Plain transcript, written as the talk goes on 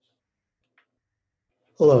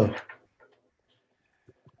Hello. Hey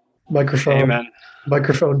Microphone man,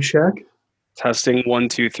 microphone check. testing one,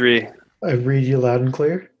 two, three. I read you loud and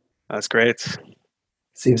clear. That's great.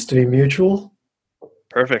 Seems to be mutual.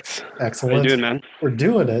 Perfect. How you Excellent. doing, man? We're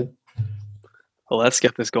doing it. Well, let's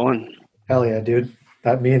get this going. Hell yeah, dude.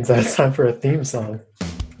 That means that it's time for a theme song.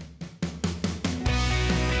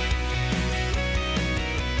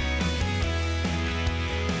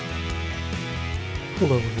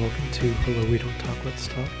 Hello and welcome to Hello We Don't Talk Let's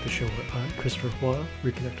Talk, the show where I, Christopher Hua,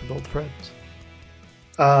 reconnect with old friends.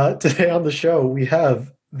 Today on the show we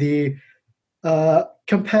have the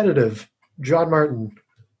competitive John Martin.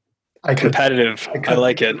 I could Competitive. I I couldn't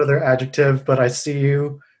like think of it. another adjective, but I see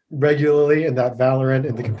you regularly in that Valorant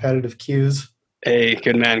in the competitive queues. Hey,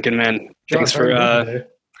 good man, good man. John, Thanks how are for you doing today?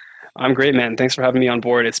 I'm great, man. Thanks for having me on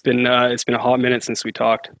board. It's been a hot minute since we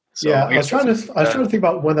talked. So Yeah, I guess that's I was trying to think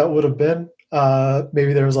about when that would have been.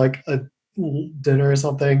 Maybe there was like a dinner or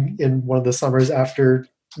something in one of the summers after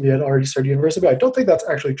we had already started university. But I don't think that's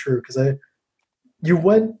actually true because I you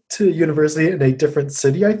went to university in a different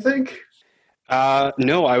city, I think.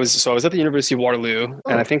 no, I was at the University of Waterloo,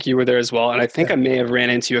 and I Oh, think you were there as well. And I think yeah. I may have ran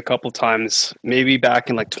into you a couple times, maybe back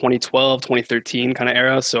in like 2012, 2013 kind of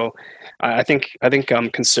era. So I think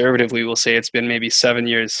conservatively we'll say it's been maybe 7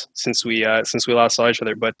 years since we last saw each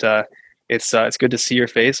other. But it's good to see your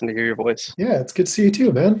face and to hear your voice. Yeah, it's good to see you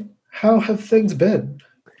too, man. How have things been?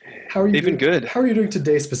 How are you They've been doing? good. How are you doing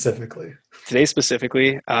today specifically? Today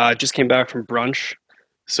specifically, just came back from brunch,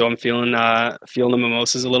 so I'm feeling the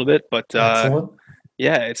mimosas a little bit. But Excellent.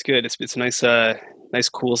 yeah, it's good. It's a nice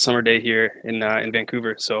cool summer day here in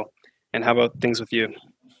Vancouver. So, and how about things with you?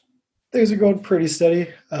 Things are going pretty steady.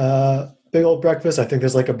 Big old breakfast. I think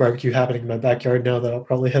there's like a barbecue happening in my backyard now that I'll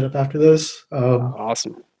probably hit up after this.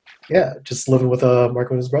 Awesome. Yeah, just living with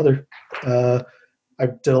Marco and his brother. Uh, I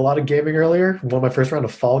did a lot of gaming earlier. Won my first round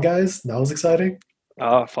of Fall Guys. That was exciting.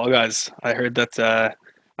 Fall Guys. I heard that.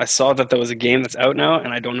 I saw that there was a game that's out now,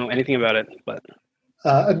 and I don't know anything about it. But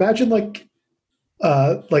Imagine like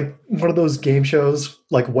one of those game shows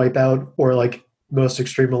like Wipeout or like Most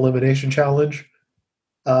Extreme Elimination Challenge.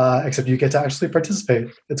 Except you get to actually participate.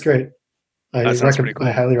 It's great. that sounds pretty I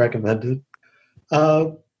cool. highly recommend it.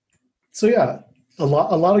 Uh, so yeah, a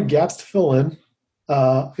lot of gaps to fill in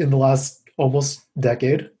the last almost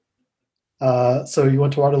decade. So you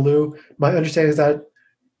went to Waterloo. My understanding is that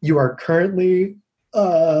you are currently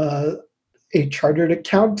uh, a chartered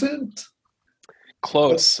accountant. But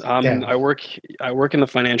Close. damn, I work in the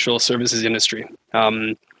financial services industry,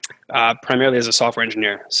 primarily as a software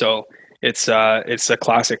engineer. So it's a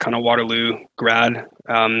classic kind of Waterloo grad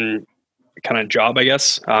kind of job, I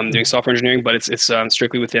guess, doing hmm. software engineering, but it's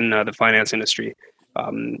strictly within the finance industry,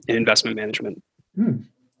 in investment management. Hmm.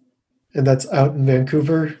 And that's out in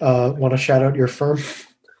Vancouver. Want to shout out your firm?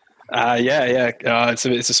 Yeah, yeah. It's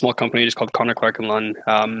a small company just called Connor Clark and Lunn.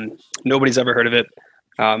 Nobody's ever heard of it.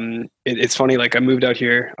 It's funny. Like I moved out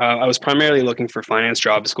here. I was primarily looking for finance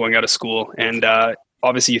jobs going out of school, and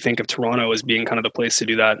obviously you think of Toronto as being kind of the place to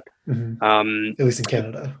do that. Hmm. Um, At least in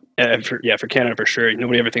Canada. yeah, for Canada for sure.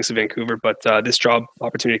 Nobody ever thinks of Vancouver, but this job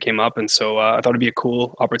opportunity came up, and so I thought it'd be a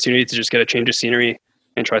cool opportunity to just get a change of scenery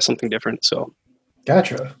and try something different. So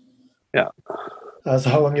Gotcha. yeah. So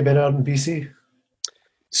how long you been out in BC?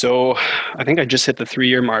 So I think I just hit the 3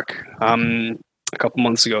 year mark a couple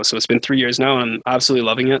months ago. So it's been 3 years now, and I'm absolutely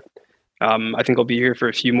loving it. I think I'll be here for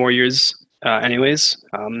a few more years, anyways.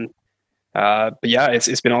 But yeah,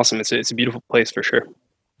 it's been awesome. It's a beautiful place for sure.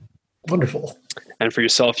 Wonderful. And for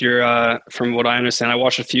yourself, you're from what I understand, I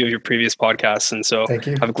watched a few of your previous podcasts, and so Thank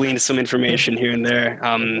you. I've gleaned some information here and there.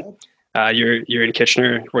 You're in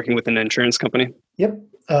Kitchener, working with an insurance company. Yep.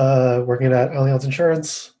 Working at Allianz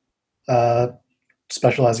Insurance, uh,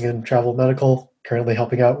 specializing in travel medical, currently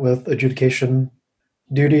helping out with adjudication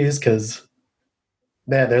duties because,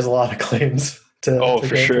 man, there's a lot of claims Oh, to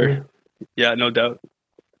for go through. sure. Yeah, no doubt.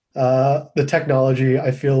 The technology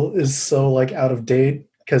I feel is so like out of date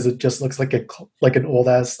because it just looks like like an old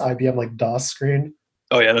ass IBM like DOS screen.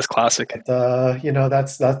 Oh yeah, that's classic. But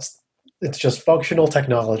that's it's just functional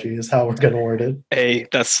technology is how we're gonna word it. Hey,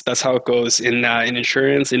 that's how it goes in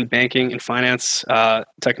insurance, in banking, in finance.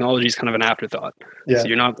 Technology is kind of an afterthought. So Yeah,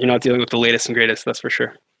 you're not dealing with the latest and greatest. That's for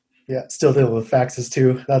sure. yeah. Still dealing with faxes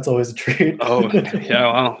too. That's always a treat. Oh yeah,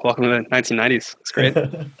 wow. Welcome to the 1990s. It's great.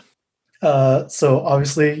 So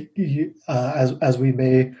obviously, as we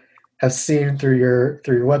may have seen through your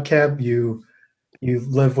webcam, you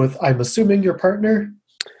live with, I'm assuming, your partner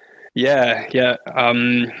Yeah, yeah.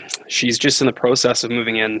 She's just in the process of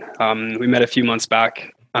moving in. We met a few months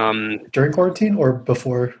back. during quarantine or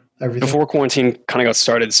before. everything? Before quarantine kind of got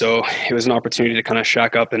started, so it was an opportunity to kind of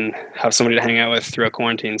shack up and have somebody to hang out with throughout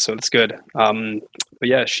quarantine. So it's good. But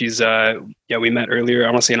yeah, she's yeah, we met earlier. I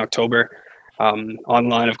want to say in October.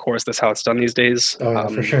 Online, of course, that's how it's done these days. Oh yeah,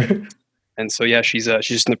 for sure. And so yeah, she's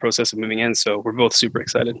just in the process of moving in. So we're both super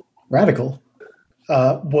excited. Radical.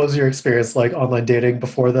 What was your experience like online dating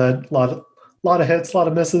before that? Lot of hits, a lot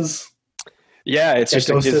of misses. Yeah, it's Get just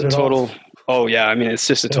it's ghosted a at all? total. Oh yeah, I mean it's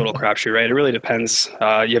just a total crapshoot, right? It really depends.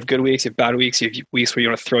 You have good weeks, you have bad weeks, you have weeks where you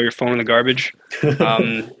want to throw your phone in the garbage.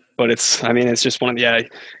 But it's, I mean, it's just one of the, yeah,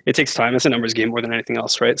 it takes time. It's a numbers game more than anything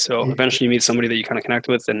else, right? So eventually you meet somebody that you kind of connect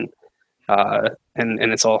with, and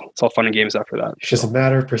it's all fun and games after that. It's just a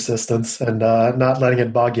matter of persistence and not letting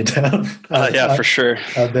it bog you down. Yeah, for sure.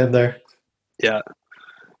 I've been there. Yeah,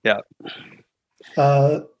 yeah.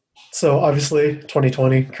 So obviously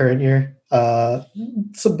 2020, current year,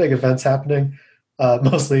 some big events happening,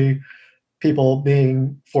 mostly people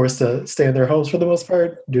being forced to stay in their homes for the most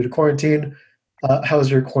part due to quarantine. How's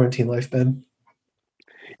your quarantine life been?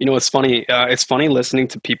 You know, it's funny. It's funny listening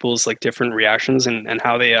to people's like different reactions and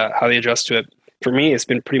how they adjust to it. For me, it's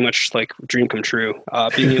been pretty much like dream come true.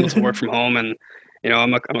 Being able to work from home, and you know,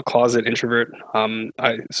 I'm a closet introvert.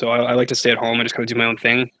 I like to stay at home and just kind of do my own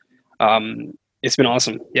thing. It's been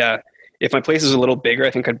awesome. Yeah. If my place is a little bigger, I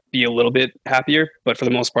think I'd be a little bit happier. But for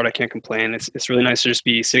the most part, I can't complain. It's really nice to just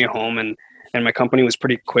be sitting at home, and my company was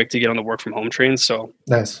pretty quick to get on the work from home train. So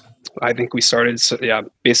Nice. I think we started, so, yeah,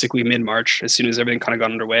 basically mid March, as soon as everything kind of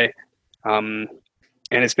got underway. Um,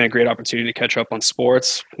 and it's been a great opportunity to catch up on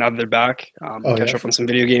sports now that they're back. Oh Catch yeah. up on some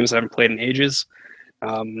video games I haven't played in ages.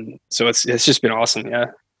 So it's just been awesome. Yeah.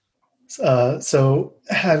 So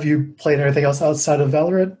have you played anything else outside of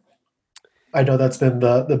Valorant? I know that's been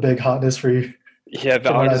the big hotness for you Yeah,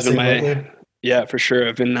 from what Valorant I've has been seen my, lately. yeah, for sure.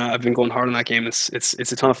 I've been going hard on that game. It's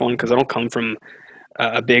a ton of fun because I don't come from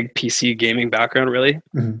a big PC gaming background really.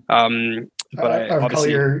 Mhm. But I I recall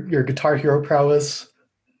obviously, your Guitar Hero prowess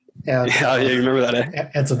and yeah, yeah, you remember that, eh?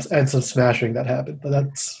 and some smashing that happened, but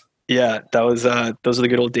that's Yeah, that was those are the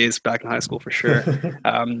good old days back in high school for sure.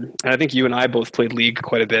 And I think you and I both played League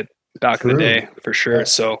quite a bit back in the true. day for sure.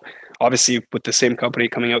 Yes. So obviously with the same company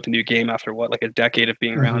coming out with a new game after what, like a decade of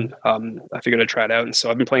being Hmm. around, I figured I'd try it out. And so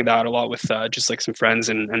I've been playing that a lot with just like some friends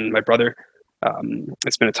and my brother.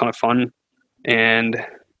 It's been a ton of fun, and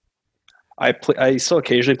I still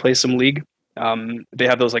occasionally play some League. They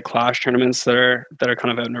have those like Clash tournaments that are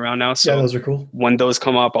kind of out and around now. Yeah, So those are cool. when those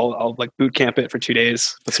come up, I'll like boot camp it for 2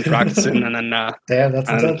 days, put some practice in, Damn, that's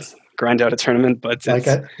and intense. grind out a tournament. But it's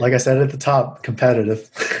Like I said at the top, competitive.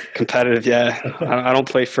 competitive. Yeah, I don't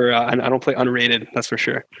play for I don't play unrated. That's for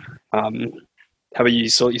sure. Um, how about you? You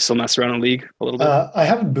still mess around in League a little bit? I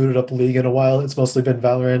haven't booted up League in a while. It's mostly been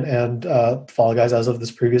Valorant and Fall Guys as of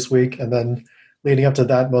this previous week, and then leading up to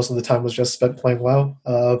that, most of the time was just spent playing WoW.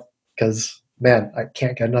 Because man, I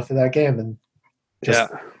can't get enough of that game, and Yeah,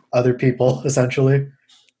 just other people essentially.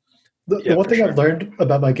 The yeah, one for thing I've sure. learned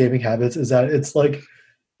about my gaming habits is that it's like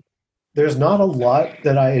there's not a lot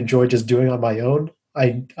that I enjoy just doing on my own.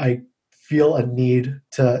 I feel a need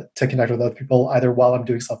to connect with other people either while I'm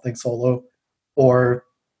doing something solo or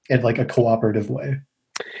in like a cooperative way.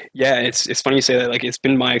 Yeah, it's funny you say that. Like it's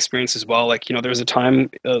been my experience as well. Like, you know, there was a time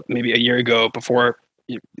maybe a year ago before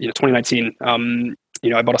 2019. You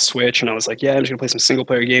know, I bought a Switch and I was like, yeah, I'm just gonna play some single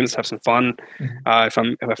player games, have some fun.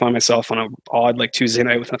 Mhm. If I find myself on a odd like Tuesday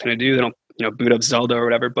night with nothing to do, then I'll, you know, boot up Zelda or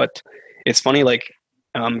whatever. But it's funny, like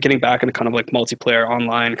getting back into kind of like multiplayer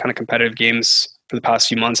online kind of competitive games for the past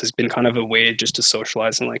few months has been kind of a way just to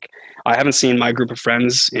socialize. And like I haven't seen my group of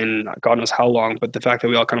friends in God knows how long, but the fact that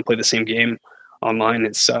we all kind of play the same game online,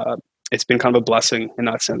 it's been kind of a blessing in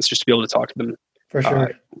that sense, just to be able to talk to them For uh,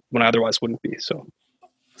 sure. when I otherwise wouldn't be. So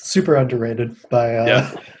Super underrated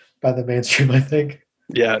yeah, by the mainstream, I think.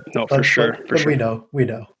 yeah, no, for sure, for But sure. we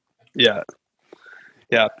know. Yeah,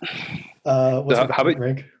 yeah. What's your How about Valorant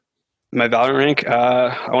rank? my Valorant rank?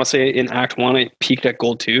 I want to say in Act One, I peaked at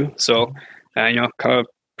Gold Two, so you know, kind of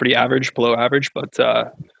pretty average, below average, but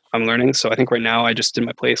I'm learning. So I think right now I just did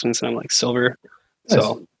my placements and I'm like silver, Nice.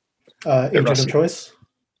 so a bit Agent of rusty. choice.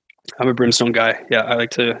 I'm a brimstone guy. Yeah, I like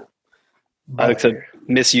to Mother.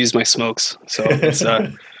 misuse my smokes. So it's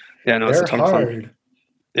yeah, no, it's a They're ton of fun. hard.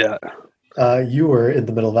 Yeah. You were in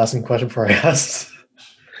the middle of asking a question before I asked.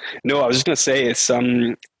 No, I was just gonna say it's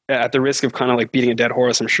at the risk of kind of like beating a dead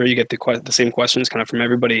horse. I'm sure you get the same questions kind of from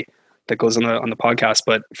everybody that goes on the podcast.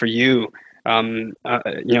 But for you, you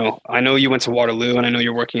know, I know you went to Waterloo, and I know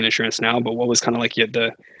you're working in insurance now. But what was kind of like you had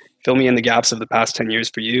to fill me in the gaps of the past 10 years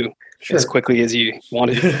for you as Sure. quickly as you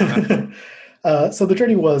wanted to? So the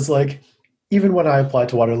journey was like even when I applied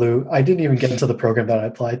to Waterloo, I didn't even get into the program that I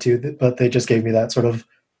applied to, but they just gave me that sort of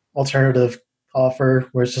alternative offer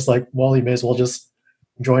where it's just like, well, you may as well just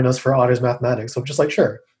join us for honors mathematics. So I'm just like,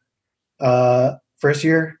 sure. First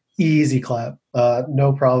year, easy clap,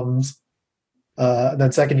 no problems. And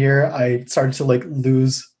then second year, I started to like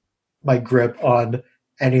lose my grip on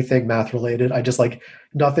anything math related. I just like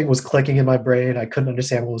nothing was clicking in my brain. I couldn't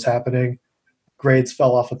understand what was happening. Grades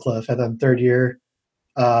fell off a cliff. And then third year,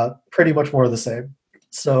 pretty much more of the same.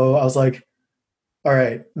 So I was like, all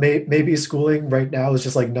right, maybe schooling right now is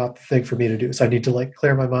just like not the thing for me to do. So I need to like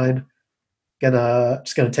clear my mind. Gonna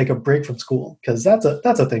take a break from school because that's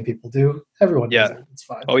a thing people do. Everyone does Yeah. it. It's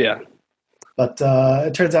fine. Oh yeah. But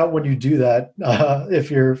it turns out when you do that,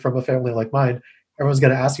 if you're from a family like mine, everyone's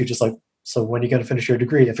gonna ask you just like, so when are you gonna finish your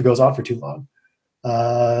degree if it goes on for too long?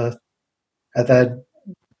 Uh, and then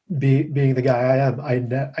being the guy I am,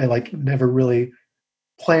 I like never really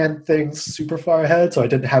planned things super far ahead, so I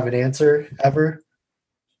didn't have an answer ever.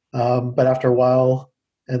 But after a while,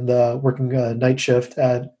 and working a night shift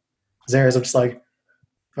at Zares, I'm just like,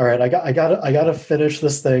 all right, I gotta finish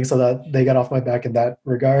this thing so that they get off my back in that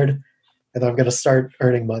regard, and then I'm gonna start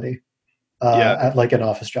earning money Yeah. at like an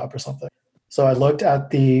office job or something. So I looked at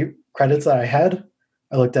the credits that I had.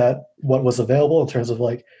 I looked at what was available in terms of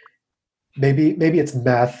like maybe it's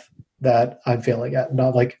math that I'm failing at,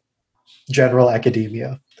 not like general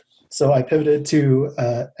academia. So I pivoted to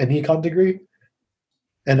an econ degree,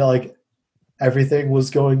 and like everything was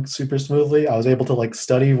going super smoothly. I was able to like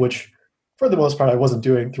study, which for the most part I wasn't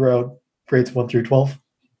doing throughout grades 1 through 12.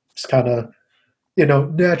 Just kind of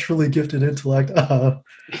naturally gifted intellect.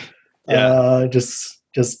 Yeah.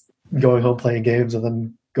 Just going home playing games and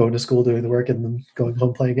then going to school doing the work and then going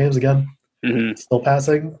home playing games again. Hmm. Still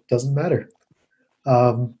passing, doesn't matter.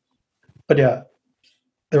 Um, but yeah,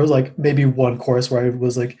 there was like maybe one course where I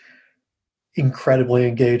was like incredibly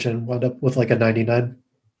engaged and wound up with like a 99.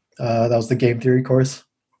 That was the game theory course.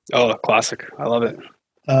 Oh, classic. I love it.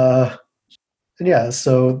 Uh, and yeah,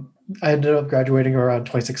 so I ended up graduating around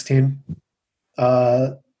 2016.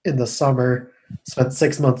 Uh, in the summer, spent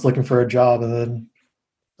 6 months looking for a job, and then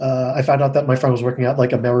I found out that my friend was working at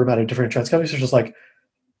like a mailroom at a different insurance company. So just like,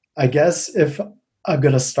 I guess if I'm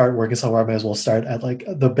gonna start working somewhere, I may as well start at like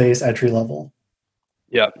the base entry level.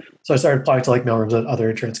 Yeah. So I started applying to like mailrooms at other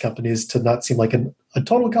insurance companies to not seem like a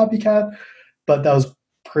total copycat, but that was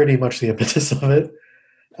pretty much the impetus of it.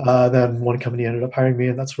 Then one company ended up hiring me,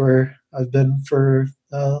 and that's where I've been for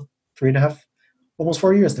 3.5, almost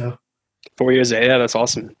 4 years now. 4 years. Yeah, that's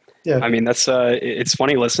awesome. Yeah. I mean, it's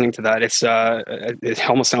funny listening to that. It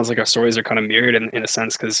almost sounds like our stories are kind of mirrored in a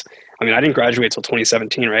sense because I mean, I didn't graduate till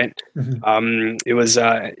 2017, right? Mhm. It was,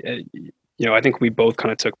 I think we both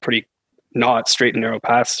kind of took pretty not straight and narrow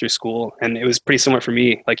paths through school, and it was pretty similar for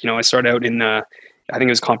me. Like, I started out in, I think it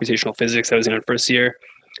was computational physics. I was in first year.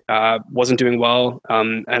 Wasn't doing well,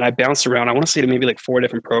 and I bounced around. I want to say to maybe like four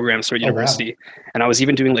different programs through Oh wow. university, and I was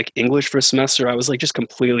even doing like English for a semester. I was like just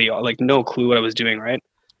completely like no clue what I was doing, right?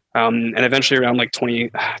 And eventually around like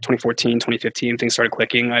 2014, 2015, things started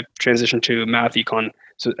clicking. I transitioned to math econ,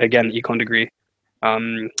 so again econ degree,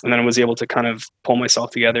 and then I was able to kind of pull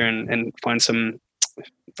myself together and find some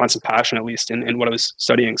passion at least in what I was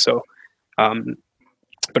studying. So um,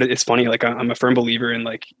 but it's funny, like I'm a firm believer in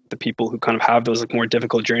like the people who kind of have those like more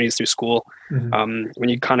difficult journeys through school. Mhm. When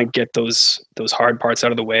you kind of get those hard parts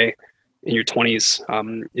out of the way in your 20s,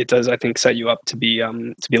 it does, I think, set you up to be a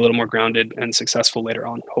little more grounded and successful later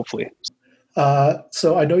on, hopefully.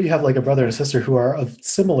 So I know you have like a brother and a sister who are of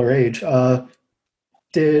similar age.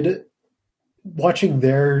 Did watching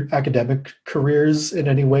their academic careers in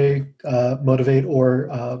any way motivate or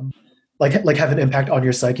like have an impact on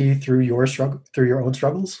your psyche through your own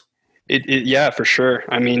struggles? Yeah, for sure.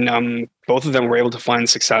 I mean, both of them were able to find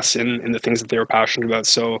success in the things that they were passionate about.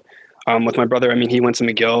 So, with my brother, I mean, he went to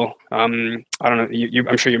McGill. I don't know.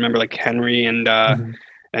 I'm sure you remember like Henry Mhm.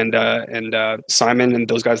 and Simon and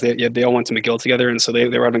those guys. They all went to McGill together, and so they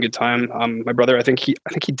were having a good time. My brother, I think he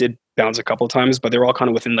did bounce a couple of times, but they were all kind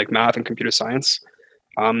of within like math and computer science.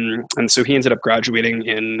 And so he ended up graduating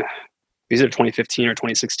in either 2015 or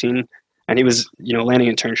 2016, and he was landing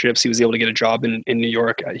internships. He was able to get a job in New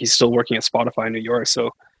York. He's still working at Spotify in New York. So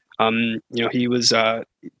he was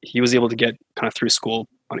able to get kind of through school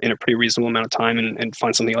in a pretty reasonable amount of time and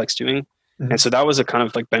find something he likes doing. And Mhm. so that was a kind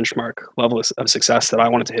of like benchmark level of success that I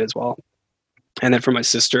wanted to hit as well. And then for my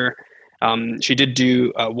sister, she did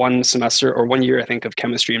do 1 semester or 1 year, I think, of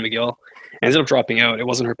chemistry in McGill. And ended up dropping out. It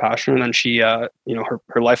wasn't her passion, and then she, her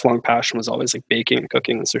lifelong passion was always like baking and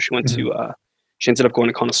cooking. And so she ended up going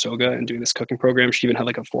to Conestoga and doing this cooking program. She even had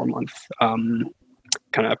like a 4 month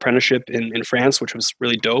kind of apprenticeship in France, which was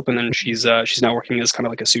really dope. And then she's now working as kind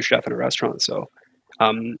of like a sous chef in a restaurant. So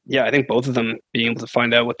yeah, I think both of them being able to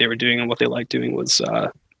find out what they were doing and what they liked doing was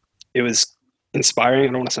it was inspiring. I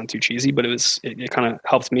don't want to sound too cheesy, but it kind of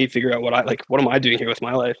helped me figure out what I like. What am I doing here with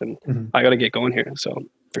my life? And Mhm. I got to get going here. So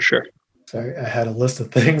for sure. Sorry, I had a list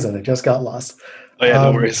of things and I just got lost. Oh yeah, no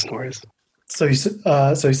Um, worries, no worries. so you said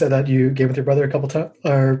that you game with your brother a couple times,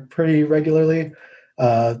 or pretty regularly.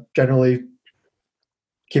 Generally,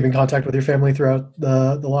 keeping contact with your family throughout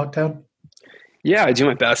the lockdown. Yeah, I do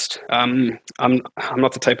my best. I'm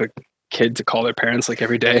not the type of kid to call their parents like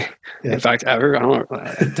every day. In Yeah, fact, ever. I don't know.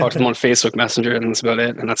 I talk to them on Facebook Messenger, and that's about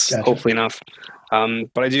it. And that's gotcha. hopefully enough.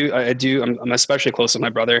 But I do. I'm especially close with my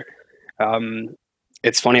brother. Um,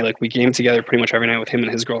 it's funny. Like we game together pretty much every night with him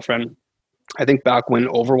and his girlfriend. I think back when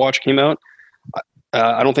Overwatch came out,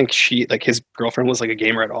 I don't think his girlfriend was like a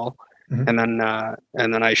gamer at all. Mhm.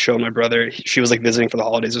 And then I showed my brother. She was like visiting for the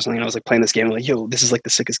holidays or something. And I was like playing this game. I'm like, yo, this is like the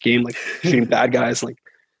sickest game. Like shooting bad guys. Like,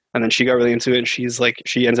 and then she got really into it. And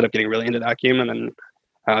she ended up getting really into that game. And then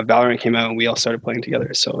Valorant came out, and we all started playing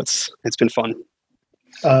together. So it's been fun.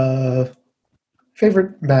 uh,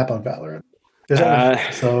 Favorite map on Valorant? There's only Uh,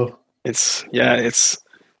 four, so it's yeah, it's.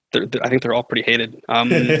 I think they're all pretty hated.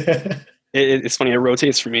 It's funny. It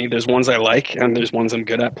rotates for me. There's ones I like, and there's ones I'm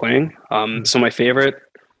good at playing. So my favorite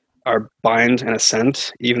are Bind and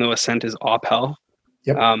Ascent, even though Ascent is op hell.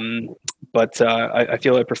 yep. Um, but I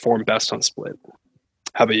feel I perform best on Split.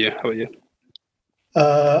 How about you? How about you?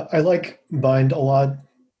 I like Bind a lot.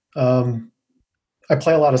 Um, I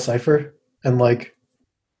play a lot of Cypher, and like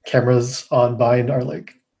cameras on Bind are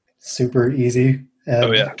like super easy Oh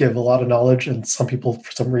and yeah, give a lot of knowledge. And some people,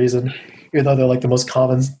 for some reason, even though they're like the most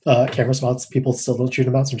common camera spots, people still don't shoot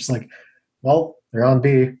them out. So I'm just like, well, they're on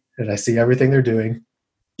B, and I see everything they're doing.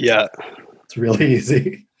 yeah, It's really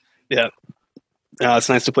easy. yeah. It's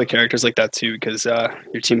nice to play characters like that too, because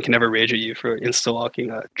your team can never rage at you for insta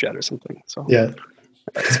locking a jet or something. So Yeah.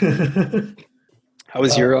 it's good. uh, How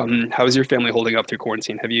is your family holding up through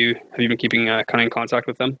quarantine? Have you been keeping kind of in contact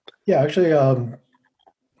with them? yeah, actually,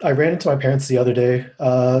 I ran into my parents the other day.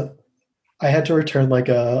 I had to return like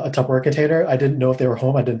a Tupperware container. I didn't know if they were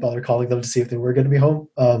home. I didn't bother calling them to see if they were going to be home.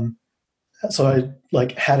 So I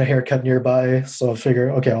like had a haircut nearby. So I figure,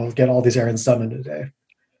 okay, I'll get all these errands done in a day.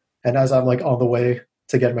 And as I'm like on the way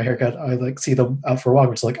to get my haircut, I like see them out for a walk,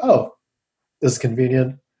 which is like, oh, this is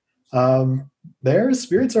convenient. Um, their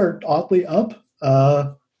spirits are oddly up.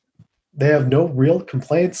 They have no real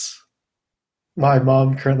complaints. My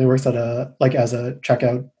mom currently works at a like as a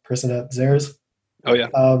checkout person at Zares, Oh yeah.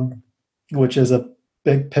 um, which is a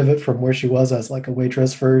big pivot from where she was as like a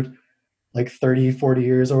waitress for like 30, 40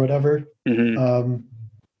 years or whatever. Hmm. Um,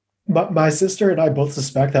 my sister and I both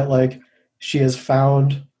suspect that like she has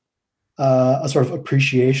found a sort of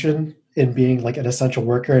appreciation in being like an essential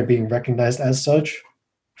worker and being recognized as such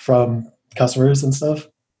from customers and stuff.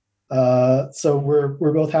 So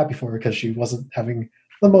we're both happy for her because she wasn't having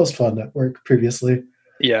the most fun at work previously.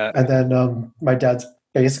 Yeah. And then my dad's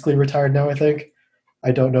basically retired now. I think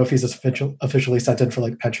I don't know if he's officially sent in for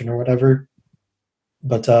like pension or whatever,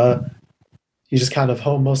 but he's just kind of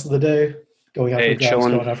home most of the day, going out for Hey, drives,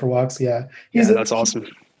 chilling. going out for walks. Yeah, he's Yeah, a that's awesome.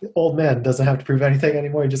 old man, doesn't have to prove anything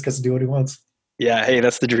anymore. He just gets to do what he wants. Yeah, hey,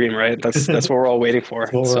 that's the dream, right? That's That's what we're all waiting for.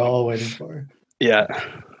 what we're So all waiting for. yeah,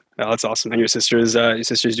 no, that's awesome. And your sister's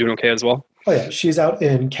doing okay as well. Oh yeah, she's out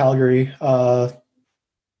in Calgary.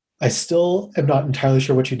 I still am not entirely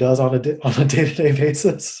sure what she does on on a day to day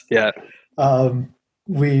basis. Yeah, Um,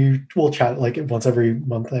 we will chat like once every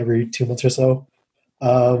month, every 2 months or so.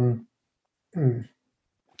 Um, hmm,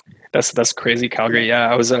 that's crazy, Calgary.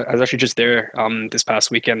 Yeah, I was actually just there this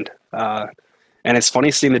past weekend, and it's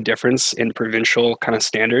funny seeing the difference in provincial kind of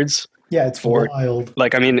standards yeah, it's for wild.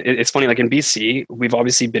 like I mean it's funny like in BC we've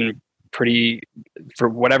obviously been pretty for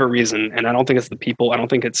whatever reason, and I don't think it's the people. I don't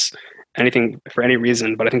think it's anything for any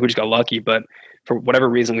reason, but I think we just got lucky. But for whatever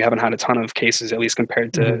reason, we haven't had a ton of cases, at least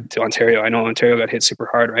compared to Mhm. Ontario. I know Ontario got hit super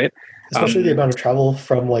hard, right? Especially the Um, amount of travel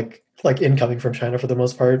from like incoming from China for the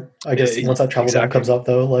most part. I guess once that travel ban exactly. comes up,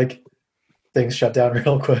 though, like things shut down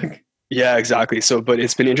real quick. Yeah, exactly. So, but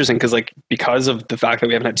it's been interesting because, like, because of the fact that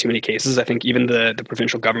we haven't had too many cases, I think even the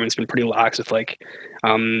provincial government's been pretty lax with like,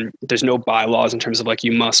 there's no bylaws in terms of like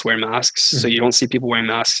you must wear masks, so Mhm. you don't see people wearing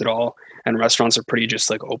masks at all, and restaurants are pretty just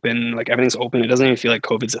like open, like everything's open. It doesn't even feel like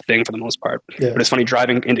COVID's a thing for the most part. But Yeah, it's funny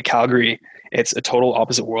driving into Calgary, it's a total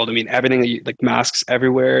opposite world. I mean, everything that you, like masks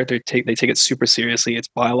everywhere. They take it super seriously. It's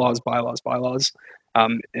bylaws, bylaws, bylaws,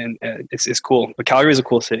 and it's cool. But Calgary is a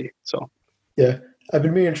cool city, so. yeah. I've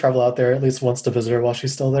been meaning to travel out there at least once to visit her while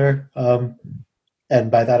she's still there. and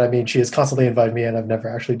by that I mean she has constantly invited me, and I've never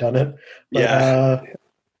actually done it. But Yeah,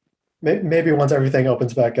 maybe once everything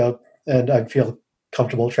opens back up and I feel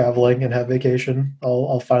comfortable traveling and have vacation,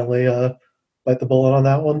 I'll finally bite the bullet on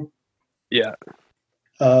that one. yeah.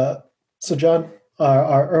 Uh, so, John,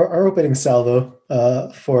 our opening salvo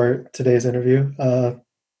for today's interview,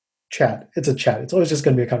 chat. It's a chat. It's always just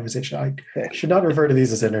going to be a conversation. I should not refer to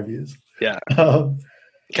these as interviews. Yeah, Um,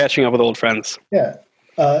 catching up with old friends. yeah.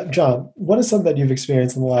 John, what is something that you've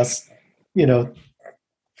experienced in the last, you know,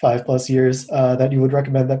 5+ years that you would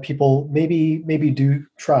recommend that people maybe do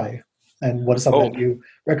try? And what is something Oh, that you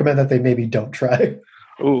recommend that they maybe don't try?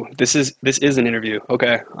 oh, this is an interview.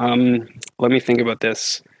 Okay. Let me think about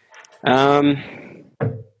this. Um,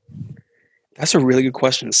 that's a really good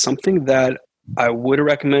question. Something that I would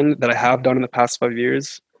recommend that I have done in the past 5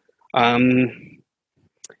 years. Um,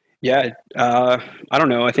 yeah, I don't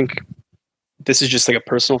know. I think this is just like a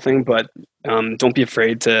personal thing, but don't be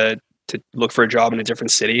afraid to look for a job in a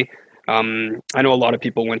different city. I know a lot of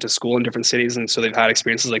people went to school in different cities, and so they've had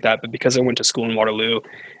experiences like that. But because I went to school in Waterloo,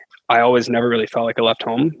 I always never really felt like I left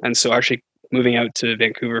home. And so actually moving out to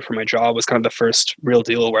Vancouver for my job was kind of the first real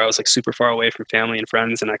deal where I was like super far away from family and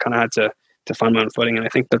friends, and I kind of had to find my own footing. And I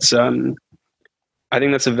think that's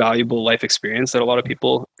a valuable life experience that a lot of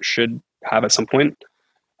people should have at some point.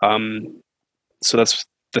 Um, so that's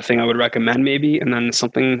the thing I would recommend maybe. And then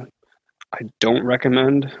something I don't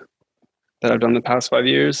recommend that I've done the past 5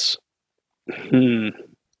 years. Hmm.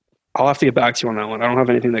 I'll have to get back to you on that one. I don't have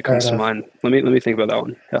anything that Fair comes to enough. mind. Let me think about that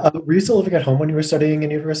one. Yeah. Were you still living at home when you were studying in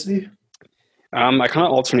university? I kind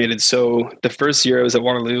of alternated. So the first year I was at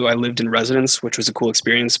Waterloo, I lived in residence, which was a cool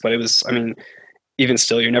experience. But it was, I mean, even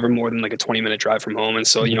still, you're never more than like a 20-minute drive from home. And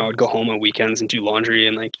so, Mhm. I would go home on weekends and do laundry,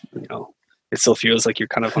 and like, it still feels like you're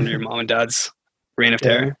kind of under your mom and dad's reign of Yeah,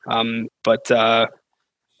 terror. But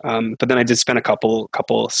then I did spend a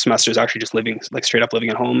couple semesters actually just living like straight up living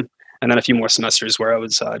at home, and then a few more semesters where I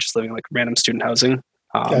was just living like random student housing.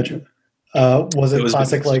 gotcha. Um, Was it it was a bit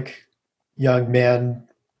classic mixed. like young man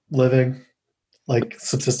living, like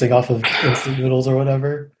subsisting off of instant noodles or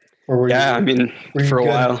whatever? Or Yeah, I mean, were you for a good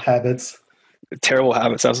while, habits? terrible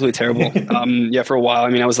habits, absolutely terrible. Yeah, for a while, I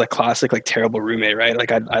mean, I was like classic, like terrible roommate, right?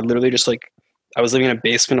 Like I literally just like I was living in a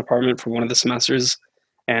basement apartment for one of the semesters,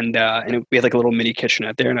 and we had like a little mini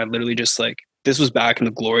kitchenette there, and I literally just like this was back in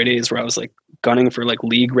the glory days where I was like gunning for like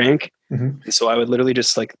league rank, Hmm. and so I would literally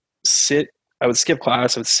just like sit. I would skip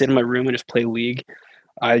class. I would sit in my room and just play League.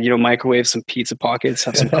 I, microwave some pizza pockets,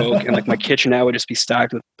 have some Coke, and like my kitchenette would just be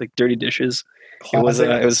stacked with like dirty dishes. It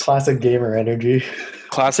Classic, was classic gamer energy.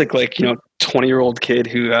 classic like 20-year-old kid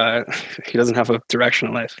who he doesn't have a direction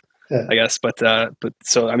in life, Yeah. I guess. But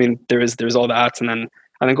so I mean there's all that, and then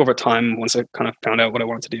I think over time once I kind of found out what I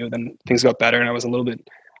wanted to do, then things got better, and I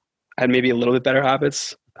had maybe a little bit better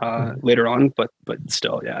habits Mhm. later on, but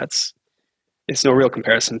still, yeah, it's no real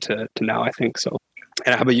comparison to now, I think. So,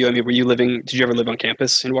 and how about you? I mean, did you ever live on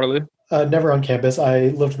campus in Waterloo? Never on campus. I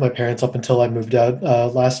lived with my parents up until I moved out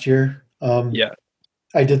last year. Yeah.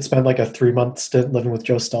 I did spend like a 3 month stint living with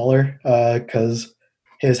Joe Stoller because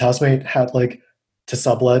his housemate had like to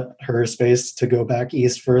sublet her space to go back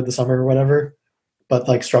east for the summer or whatever, but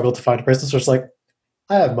like struggled to find a person. So it's like,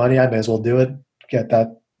 I have money, I may as well do it, get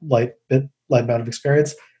that light amount of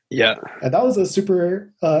experience. Yeah. And that was a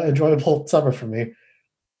super enjoyable summer for me.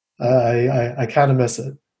 I kind of miss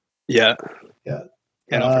it. Yeah. Yeah.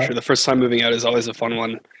 Yeah, no, for sure. The first time moving out is always a fun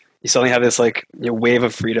one. You suddenly have this like wave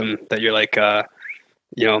of freedom that you're like, and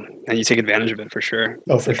you take advantage of it for sure.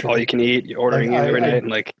 Oh, It's for like all sure. you can eat, you're Like ordering in every night,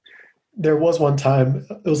 and like, there was one time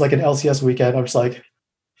it was like an LCS weekend. I'm just like,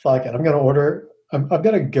 fuck it, I'm gonna order. I'm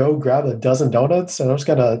gonna go grab a dozen donuts and I'm just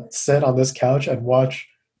gonna sit on this couch and watch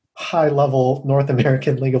high level North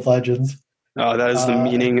American League of Legends oh, that is the and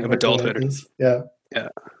meaning of whatever that adulthood. is. Yeah. Yeah.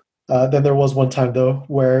 Then there was one time though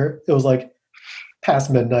where it was like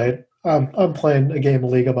past midnight. I'm playing a game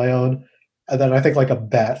of League on my own, and then I think like a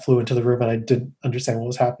bat flew into the room and I didn't understand what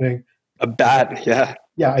was happening. A And bat. Yeah.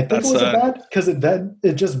 yeah, I think it That's was a bat because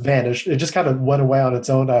it just vanished. It just kind of went away on its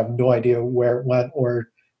own. I have no idea where it went or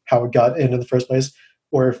how it got in the first place,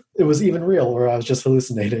 or if it was even real or I was just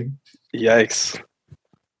hallucinating. yikes.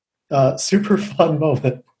 Super fun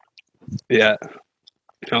moment. Yeah.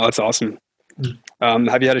 Oh, that's awesome. Mm.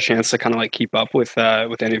 Have you had a chance to kind of like keep up with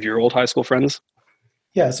any of your old high school friends?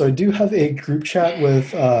 Yeah, so I do have a group chat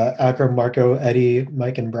with Akram, Marco, Eddie,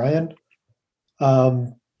 Mike, and Brian.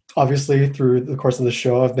 Um, Obviously, through the course of the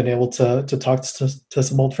show, I've been able to talk to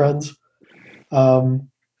some old friends. Um,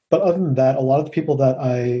 but other than that, a lot of the people that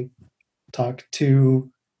I talk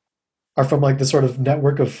to are from like the sort of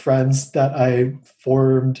network of friends that I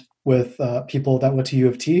formed with people that went to U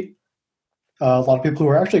of T. A lot of people who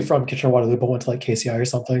were actually from Kitchener-Waterloo but went to like KCI or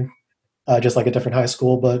something, just like a different high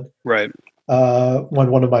school. But Right.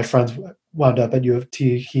 when one of my friends wound up at U of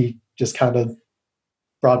T, he just kind of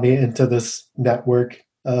brought me into this network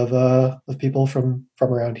of people from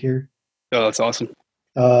around here. Oh, that's awesome.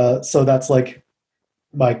 So that's like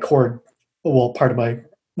my core, well, part of my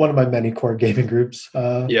one of my many core gaming groups.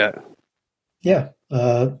 Yeah. Yeah,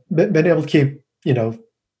 been able to keep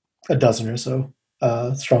a dozen or so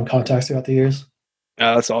strong contacts throughout the years.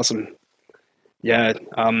 That's awesome. Yeah.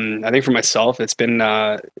 I think for myself, it's been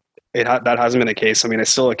that hasn't been the case. I mean, I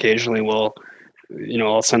still occasionally will,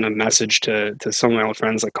 I'll send a message to some of my old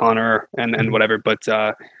friends like Connor and Mhm. whatever. But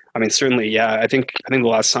I mean, certainly, yeah. I think the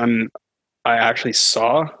last time I actually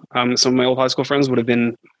saw some of my old high school friends would have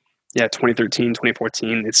been, yeah, 2013,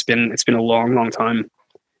 2014. It's been a long, long time.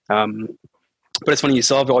 Um, but it's funny, you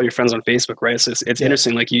still have all your friends on Facebook, right? So it's Yeah.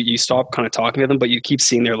 interesting. Like you stop kind of talking to them, but you keep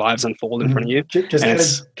seeing their lives unfold in front of Mhm. you, Just and kind of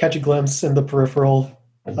it's catch a glimpse in the peripheral,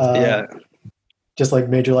 uh, yeah, just like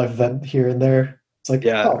major life event here and there. It's like,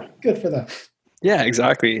 yeah, oh, good for them. yeah,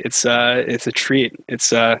 exactly. It's a treat.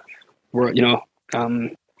 We're um,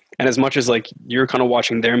 and as much as like you're kind of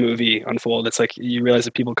watching their movie unfold, it's like you realize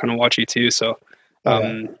that people kind of watch you too. So Oh yeah.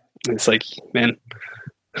 um, it's like, man,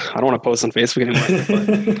 I don't want to post on Facebook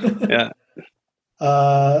anymore. But yeah,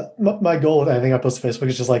 My goal with anything I post to Facebook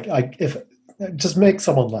is just like if just make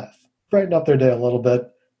someone laugh, brighten up their day a little bit.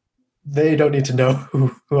 They don't need to know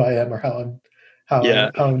who I am or yeah,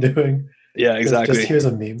 how I'm doing. yeah, Just exactly. here's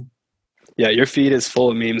a meme. Yeah, your feed is full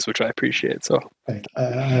of memes, which I appreciate. So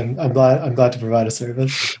I'm glad to provide a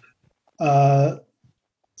service. Uh,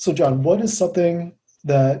 so John, what is something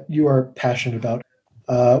that you are passionate about?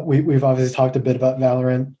 We've obviously talked a bit about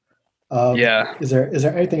Valorant. yeah, Is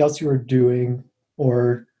there anything else you are doing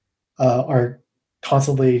or are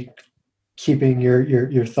constantly keeping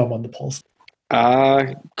your thumb on the pulse?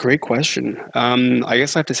 great question. I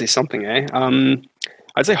guess I have to say something, eh?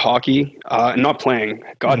 I'd say hockey. Not playing,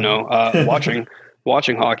 God no.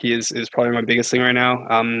 Watching hockey is probably my biggest thing right now.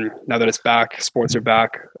 Now that it's back, sports are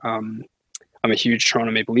back. I'm a huge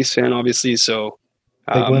Toronto Maple Leafs fan, obviously. So,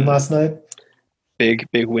 Big win um, last night. big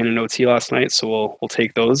win in OT last night. So we'll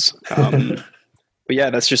take those. But yeah,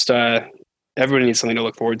 that's just everybody needs something to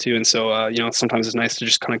look forward to, and so sometimes it's nice to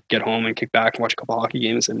just kind of get home and kick back and watch a couple hockey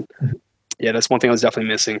games. And yeah, that's one thing I was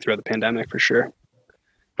definitely missing throughout the pandemic for sure.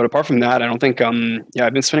 But apart from that, I don't think yeah,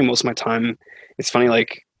 I've been spending most of my time. It's funny,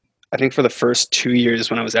 like I think for the first 2 years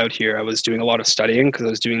when I was out here, I was doing a lot of studying because I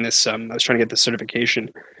was doing this. I was trying to get this certification,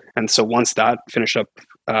 and so once that finished up,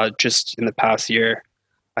 just in the past year,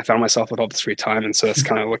 I found myself with all this free time, and so that's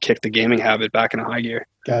kind of what kicked the gaming habit back in a high gear.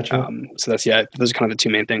 Gotcha. So that's yeah, those are kind of the two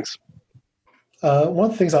main things. One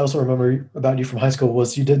of the things I also remember about you from high school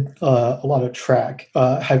was you did a lot of track.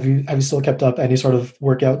 Have you still kept up any sort of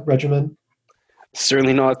workout regimen?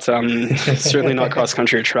 Certainly not cross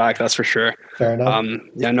country or track. That's for sure. Fair enough.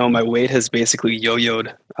 Yeah, no, my weight has basically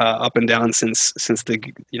yo-yoed up and down since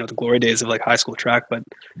the the glory days of like high school track. But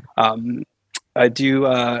um, I did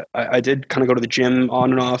kind of go to the gym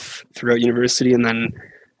on and off throughout university, and then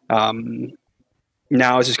um,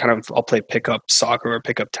 now it's just kind of I'll play pickup soccer or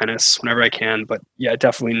pickup tennis whenever I can. But yeah,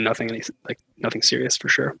 definitely nothing serious for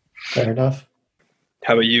sure. Fair enough.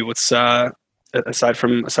 How about you? What's aside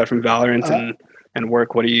from Valorant Uh, and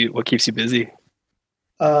work? What keeps you busy?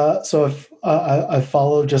 so if I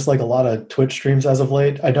followed just like a lot of Twitch streams as of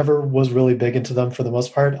late. I never was really big into them for the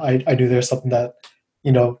most part. I knew there's something that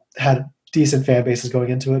had decent fan bases going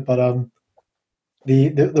into it, but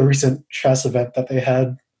the recent chess event that they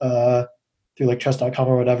had through like chess.com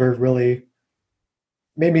or whatever really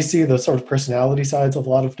made me see the sort of personality sides of a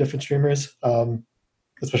lot of different streamers,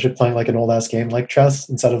 especially playing like an old ass game like chess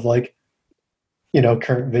instead of like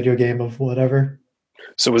current video game of whatever.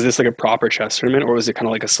 So was this like a proper chess tournament, or was it kind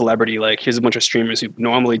of like a celebrity? Like here's a bunch of streamers who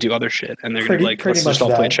normally do other shit, and they're gonna be like, Pretty let's just much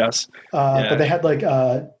all play that. chess. But Yeah. they had like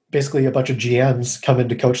basically a bunch of GMs come in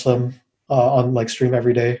to coach them on like stream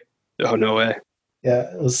every day. Oh no way.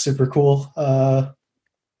 Yeah, it was super cool.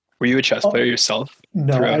 Were you a chess player Oh, yourself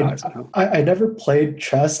no, throughout high school? No. I never played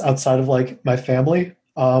chess outside of like my family,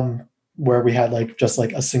 where we had like just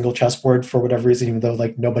like a single chessboard for whatever reason, even though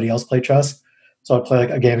like nobody else played chess. So I'd play like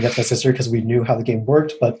a game against my sister because we knew how the game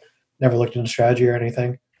worked, but never looked into strategy or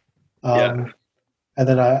anything. Yeah. Um, and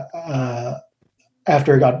then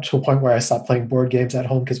after it got to a point where I stopped playing board games at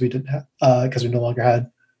home because because we no longer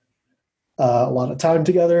had a lot of time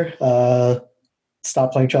together,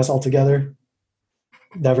 stopped playing chess altogether.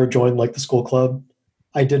 Never joined like the school club.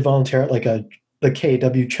 I did volunteer at like the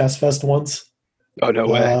KW Chess Fest once, Oh, no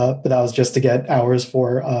way. But that was just to get hours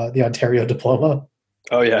for the Ontario diploma.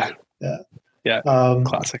 Oh, yeah. Yeah. Yeah. Um,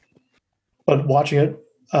 Classic. but watching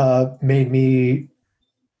it made me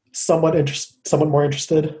somewhat more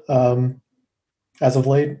interested as of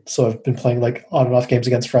late. So I've been playing like on and off games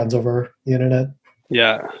against friends over the internet.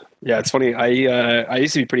 Yeah. Yeah. It's funny. I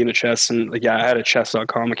used to be pretty into chess, and like, yeah, I had a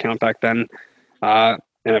chess.com account back then. Uh,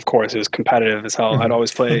 and of course, it was competitive as hell. I'd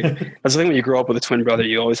always play. That's the thing when you grow up with a twin brother,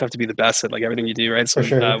 you always have to be the best at like everything you do, right? For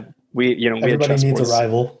So sure. we had Everybody chess needs a boards.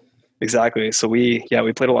 rival. Exactly. So we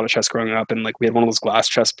played a lot of chess growing up, and like we had one of those glass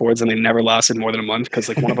chess boards, and they never lasted more than a month because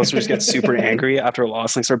like one of us would just get super angry after a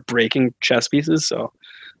loss and like, start breaking chess pieces. So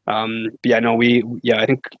but yeah, no, I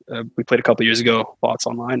think we played a couple of years ago, lots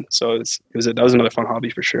online. So that was another fun hobby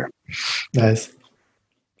for sure. Nice.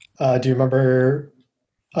 Do you remember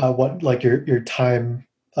what like your time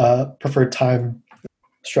preferred time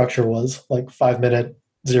structure was? Like 5 minute,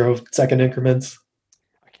 0 second increments.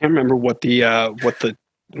 I can't remember what the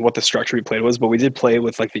structure we played was, but we did play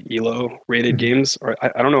with like the ELO rated Mhm. games, or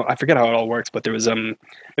I don't know, I forget how it all works, but there was an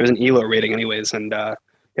ELO rating anyways, and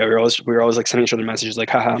yeah, we were always like sending each other messages like,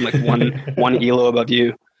 haha, I'm like one ELO above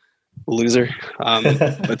you, loser.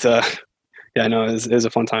 But yeah, no, it was a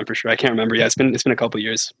fun time for sure. I can't remember. Yeah, it's been a couple of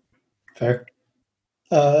years. Fair.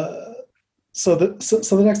 Uh, so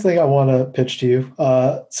the next thing I want to pitch to you.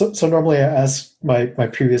 So normally I ask my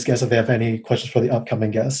previous guests if they have any questions for the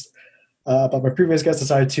upcoming guest. But my previous guest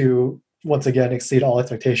decided to once again exceed all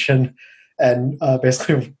expectation and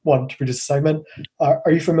basically wanted to produce a segment.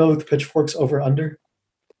 Are you familiar with Pitchforks Over Under?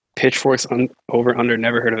 Pitchforks over under.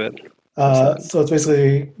 Never heard of it. What's that? So it's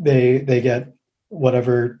basically they get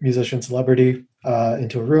whatever musician celebrity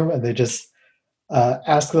into a room and they just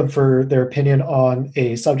ask them for their opinion on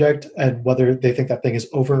a subject and whether they think that thing is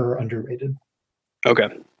over or underrated. Okay,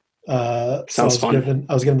 So sounds fun.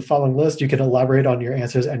 I was given the following list. You can elaborate on your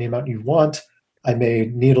answers any amount you want. I may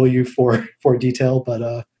needle you for detail,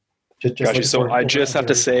 but just Got you. looking So for an I over just have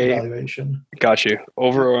to under say, evaluation. got you.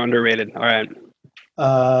 Over or underrated? All right.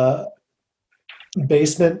 Uh,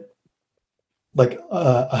 basement, like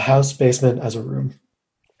a house basement as a room.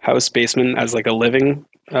 House basement as like a living,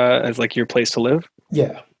 as like your place to live.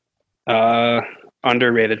 Yeah. Uh,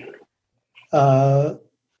 Underrated. Uh,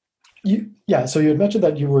 yeah. So you had mentioned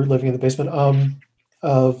that you were living in the basement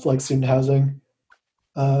of like student housing.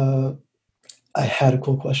 Uh, I had a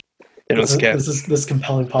cool question. You know, skip. This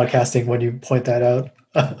compelling podcasting when you point that out.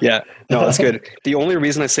 Yeah, no, that's good. The only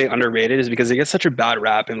reason I say underrated is because it gets such a bad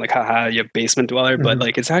rap and like, haha, you have basement dweller, but Mhm.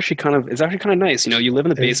 like it's actually kind of nice. You know, you live in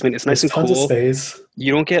the basement, it's nice There's and tons of cool. space.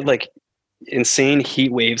 You don't get like insane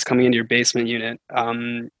heat waves coming into your basement unit.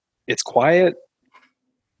 It's quiet.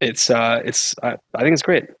 I think it's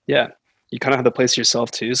great. Yeah, you kind of have the place to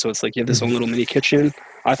yourself too, so it's like you have this own little mini kitchen.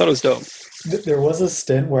 I thought it was dope. There was a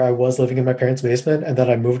stint where I was living in my parents' basement, and then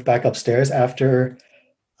I moved back upstairs after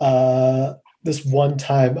uh, this one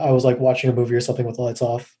time. I was like watching a movie or something with the lights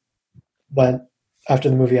off. Went after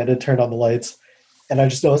the movie ended, turned on the lights, and I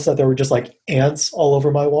just noticed that there were just like ants all over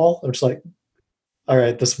my wall. I'm just like, all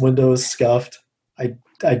right, this window is scuffed.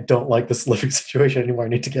 I don't like this living situation anymore. I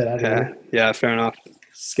need to get out of Yeah, here. yeah, fair enough.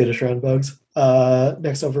 Skittish around bugs.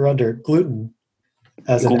 Next over under gluten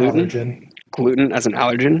as an allergen. Gluten as an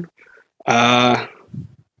allergen. Uh,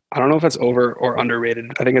 I don't know if it's over or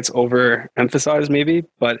underrated. I think it's overemphasized maybe,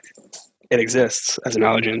 but it exists as an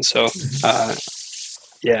allergen. So uh,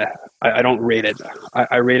 yeah, I don't rate it.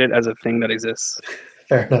 I rate it as a thing that exists.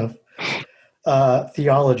 Fair enough.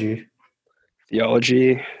 Theology.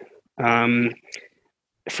 Theology, um,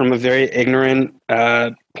 from a very ignorant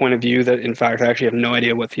point of view, that in fact I actually have no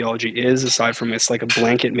idea what theology is, aside from it's like a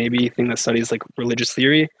blanket maybe thing that studies like religious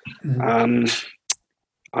theory. Mhm. Um,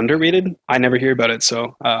 Underrated. I never hear about it,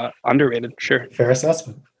 so underrated. Sure. Fair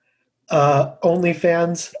assessment.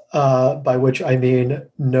 OnlyFans, by which I mean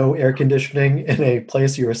no air conditioning in a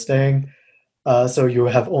place you are staying. So you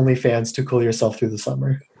have OnlyFans to cool yourself through the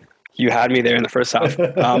summer. You had me there in the first half.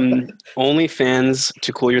 Only fans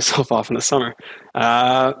to cool yourself off in the summer.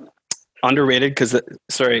 Uh, Underrated because,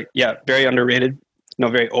 sorry, yeah, very underrated. No,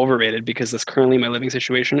 very overrated because that's currently my living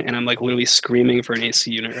situation, and I'm like literally screaming for an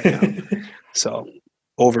AC unit right now. So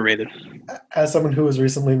overrated. As someone who has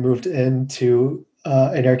recently moved into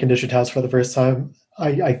an air conditioned house for the first time,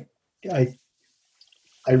 I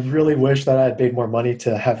I really wish that I had paid more money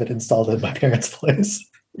to have it installed in my parents' place.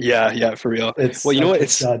 Yeah, yeah, for real. It's Well, you know such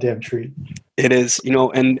what? a goddamn treat. It is,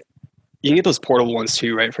 and you can get those portable ones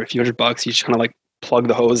too, right? For a few $100, you just kind of like plug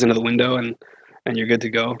the hose into the window and you're good to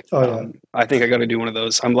go. Oh yeah. I think I got to do one of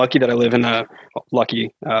those. I'm lucky that I live in a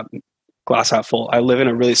lucky glass half full. I live in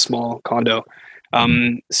a really small condo,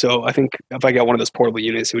 So I think if I get one of those portable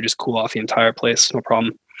units, it would just cool off the entire place, no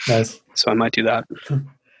problem. Nice. So I might do that.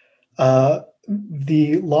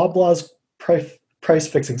 The Loblaws price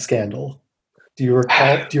fixing scandal. Do you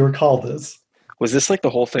recall this? Was this like the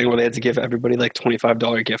whole thing where they had to give everybody like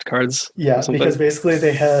 $25 gift cards or Yeah, because something? basically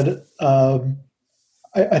they had,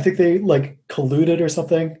 I think they like colluded or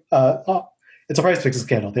something. It's a price fixing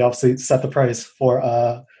scandal. They obviously set the price for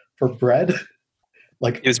bread,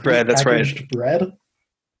 like It was bread. That's right. prepackaged bread.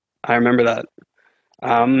 I remember that.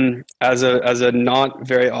 As a not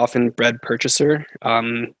very often bread purchaser,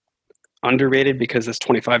 underrated because it's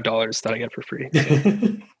 $25 that I get for free.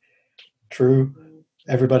 True.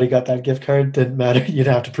 Everybody got that gift card. Didn't matter. You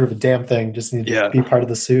didn't have to prove a damn thing. Just need to Yeah, be part of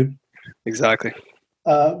the suit. exactly.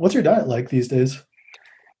 What's your diet like these days?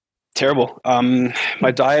 Terrible.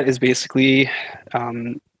 My diet is basically,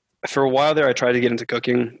 um, for a while there, I tried to get into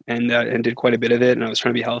cooking and did quite a bit of it, and I was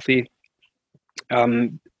trying to be healthy.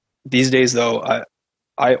 Um, these days, though,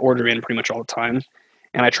 I order in pretty much all the time,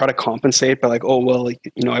 and I try to compensate by like, oh well, like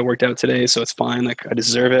I worked out today, so it's fine. Like I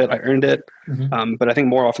deserve it. I earned it. Hmm. But I think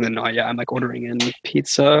more often than not, yeah, I'm like ordering in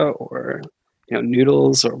pizza or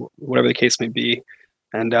noodles or whatever the case may be,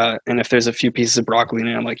 and if there's a few pieces of broccoli in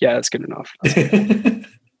it, I'm like, yeah, that's good enough.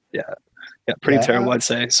 Yeah, yeah, pretty Yeah, terrible, I'd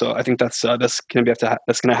say. So I think that's gonna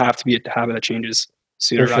that's gonna have to be a habit that changes for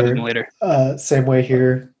sooner rather than sure. later. Same way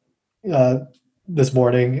here. Uh, this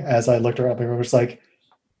morning, as I looked around my room, I was like,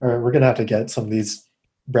 all right, we're gonna have to get some of these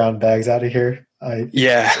brown bags out of here.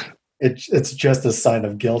 Yeah, It's just a sign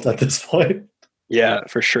of guilt at this point. yeah,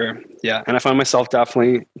 for sure. Yeah, and I find myself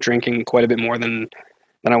definitely drinking quite a bit more than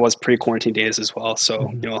I was pre-quarantine days as well. So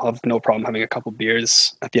Mhm. I'll have no problem having a couple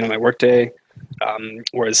beers at the end of my workday.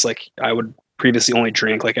 Whereas like I would previously only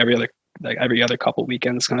drink like every other couple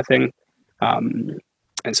weekends kind of thing. Um,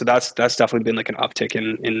 and so that's definitely been like an uptick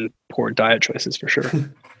in poor diet choices for sure.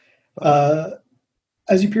 But Uh,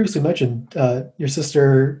 as you previously mentioned, your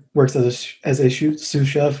sister works as a sous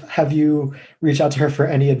chef. Have you reached out to her for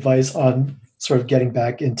any advice on sort of getting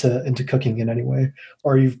back into cooking in any way,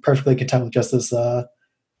 or are you perfectly content with just this the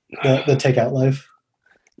takeout life?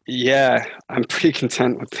 yeah, I'm pretty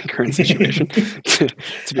content with the current situation, to be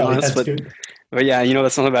Hell yeah, honest. But dude. But yeah,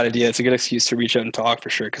 that's not a bad idea. It's a good excuse to reach out and talk for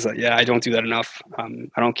sure. Because yeah, I don't do that enough. I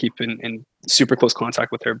don't keep in super close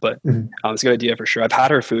contact with her, but Mhm. it's a good idea for sure. I've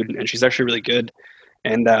had her food, and she's actually really good.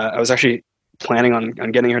 And I was actually planning on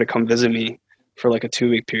getting her to come visit me for like a 2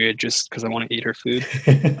 week period, just because I want to eat her food.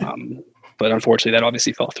 Um, but unfortunately, that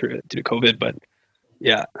obviously fell through due to COVID. But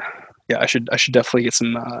yeah, yeah, I should definitely get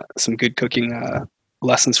some good cooking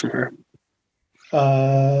lessons from her.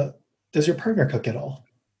 uh, does your partner cook at all?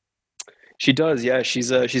 She does, yeah. She's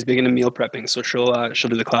big into meal prepping, so she'll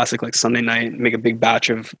do the classic like Sunday night, make a big batch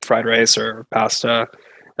of fried rice or pasta.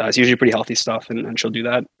 It's usually pretty healthy stuff, and she'll do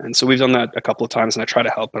that. And so we've done that a couple of times, and I try to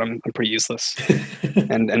help, but I'm pretty useless.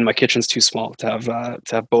 And my kitchen's too small to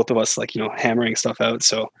have both of us like hammering stuff out.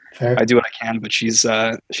 So I Fair. do what I can, but she's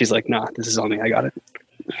like, nah, this is on me. I got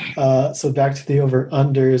it. So back to the over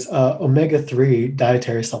unders. Omega 3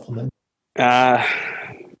 dietary supplement. Uh,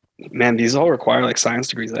 man, these all require like science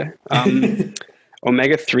degrees, eh?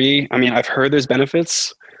 Omega 3. I mean, I've heard there's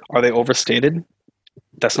benefits. Are they overstated?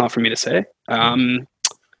 That's not for me to say.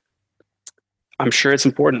 I'm sure it's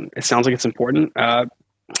important. It sounds like it's important.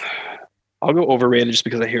 I'll go overrated just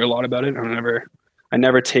because I hear a lot about it. I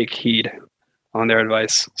never take heed on their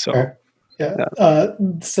advice. So Fair. Yeah. yeah,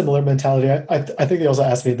 Similar mentality. I think they also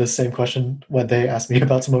asked me the same question when they asked me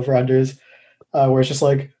about some over unders, where it's just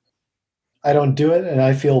like I don't do it and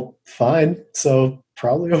I feel fine, so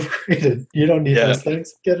probably overrated. You don't need yeah, those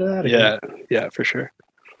things. Get it out of here. yeah, yeah, for sure.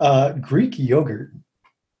 Greek yogurt.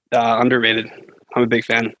 Underrated. I'm a big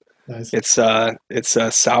fan. Nice.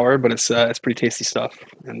 It's sour, but it's pretty tasty stuff.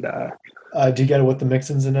 And Do you get it with the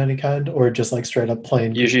mix-ins in any kind, or just like straight up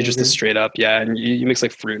plain Greek usually just a yogurt? straight up, yeah. And you mix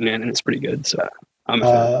like fruit in it, and it's pretty good. So I'm a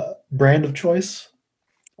fan. Brand of choice?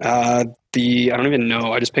 Uh, the I don't even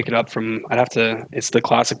know. I just pick it up from. I'd have to. It's the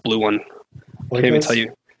classic blue one. Can't even tell Oikos?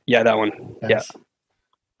 you. Yeah, that one. Yeah, Nice.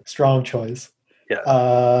 Strong choice.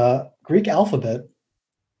 yeah. Greek alphabet.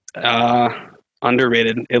 Uh,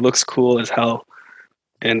 Underrated. It looks cool as hell,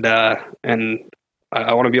 and I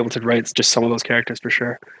want to be able to write just some of those characters for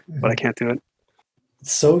sure, but I Mhm. can't do it.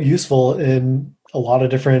 It's so useful in a lot of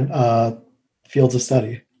different fields of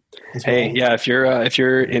study as Hey, well. yeah, if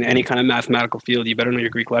you're in any kind of mathematical field, you better know your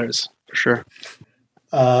Greek letters for sure.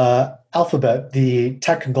 Alphabet, the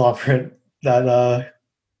tech conglomerate that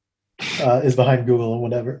is behind Google and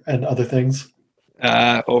whatever and other things.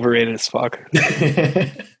 Overrated as fuck.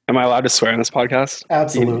 Am I allowed to swear on this podcast? You can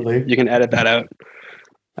Absolutely. you can edit that out.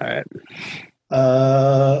 All right.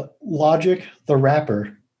 Logic, the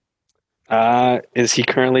rapper. Is he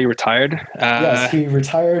currently retired? Yes, he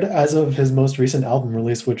retired as of his most recent album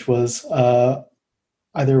release, which was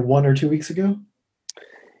either 1 or 2 weeks ago.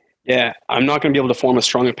 Yeah, I'm not going to be able to form a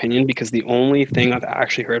strong opinion because the only thing I've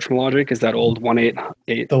actually heard from Logic is that old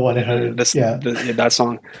 188, The 1-800. Yeah. that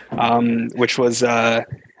song, which was, I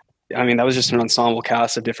mean, that was just an ensemble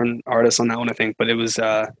cast of different artists on that one, I think, but it was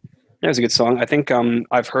a good song. I think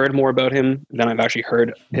I've heard more about him than I've actually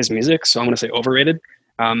heard his music, so I'm going to say overrated.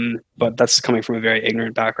 But that's coming from a very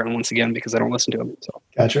ignorant background once again because I don't listen to him. So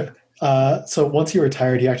Gotcha. So once he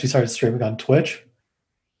retired, he actually started streaming on Twitch.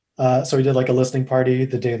 So he did like a listening party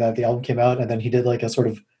the day that the album came out, and then he did like a sort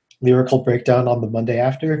of lyrical breakdown on the Monday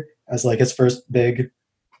after as like his first big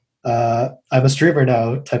I'm a streamer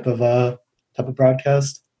now type of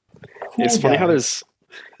broadcast. it's Cool funny how guy. there's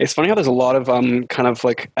a lot of kind of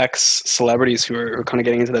like ex celebrities who are kind of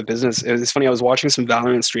getting into that business. It's funny. I was watching some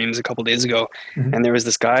Valorant streams a couple days ago, Mhm. and there was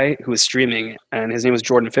this guy who was streaming, and his name was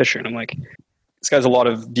Jordan Fisher, and I'm like, this guy's a lot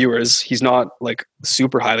of viewers. He's not like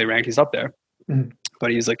super highly ranked. He's up there, Mhm.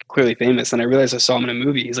 but he's like clearly famous. And I realized I saw him in a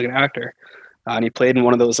movie. He's like an actor, and he played in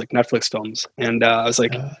one of those like Netflix films. And I was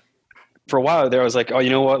like, Uh, for a while there, I was like, oh, you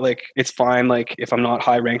know what? Like, it's fine. Like, if I'm not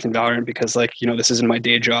high ranked in Valorant because, like, this isn't my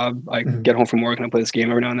day job. I mhm. get home from work and I play this game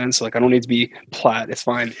every now and then. So, like, I don't need to be plat. It's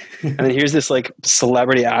fine. And then here's this, like,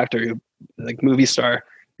 celebrity actor, like, movie star.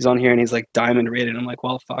 He's on here and he's, like, diamond rated. I'm like,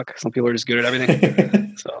 well, fuck. Some people are just good at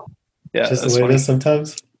everything. So, yeah, Just the that's way it is funny.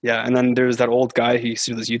 sometimes. Yeah. And then there's that old guy who used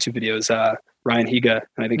to do those YouTube videos, Ryan Higa.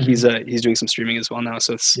 And I think Mhm. he's doing some streaming as well now.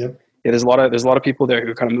 So Yep. yeah, there's a lot of people there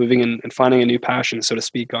who are kind of moving and finding a new passion, so to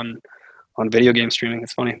speak, on video game streaming.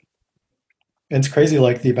 It's funny. And it's crazy,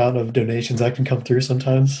 like the amount of donations that can come through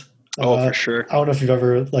sometimes. Oh, for Uh, sure. I don't know if you've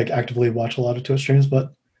ever like actively watched a lot of Twitch streams,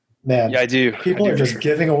 but man, Yeah, I do. I people do are for just sure.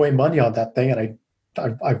 giving away money on that thing, and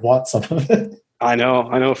I want some of it. I know.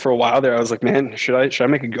 I know. For a while there, I was like, man, should I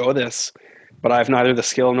make a go of this? But I have neither the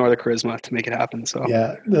skill nor the charisma to make it happen. So,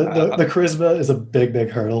 Yeah, the uh, charisma is a big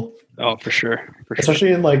hurdle, oh, for sure, for sure.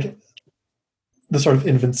 especially in like the sort of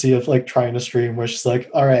infancy of like trying to stream, where it's just like,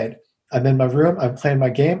 all right, I'm in my room, I'm playing my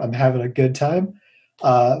game, I'm having a good time.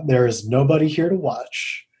 There is nobody here to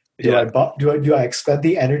watch. Yeah, Do I expend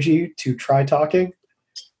the energy to try talking?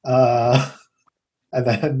 Uh, and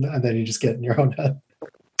then you just get in your own head.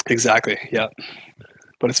 exactly. Yeah,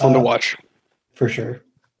 but it's fun to Uh, watch. for sure.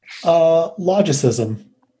 Logicism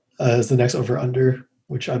is the next over under,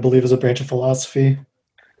 which I believe is a branch of philosophy.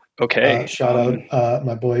 Okay. Shout out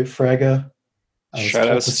my boy Frege. I was Shout told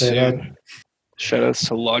to outs say to that. shout outs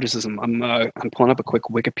to logicism. I'm pulling up a quick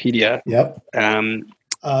Wikipedia. Yep. Um,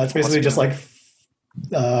 It's basically philosophy, just like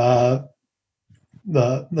uh,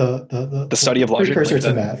 the study the of logic, precursor like to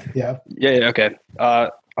the math. Yeah. yeah, okay.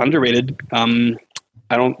 Underrated.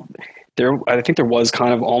 I don't. I think there was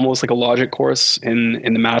kind of almost like a logic course in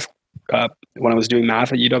the math when I was doing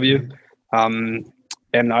math at UW. Mhm. Um,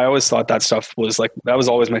 and I always thought that stuff was like that was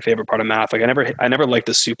always my favorite part of math. Like I never liked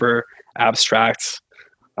the super abstract,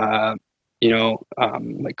 uh,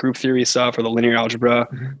 like group theory stuff or the linear algebra.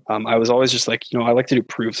 Mhm. I was always just like, I like to do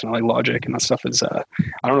proofs and I like logic, and that stuff is. I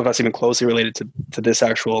don't know if that's even closely related to this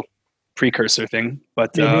actual precursor thing, Me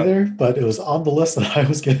neither, but it was on the list that I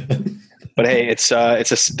was given. but hey,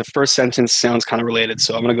 the first sentence sounds kind of related,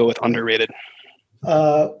 so I'm gonna go with underrated.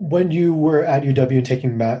 When you were at UW and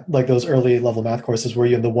taking math, like those early level math courses, were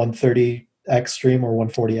you in the 130x stream or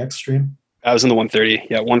 140x stream? I was in the 130.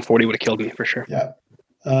 Yeah, 140 would have killed me for sure. Yeah.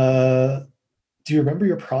 Uh, do you remember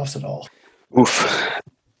your profs at all? Oof.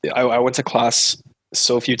 I went to class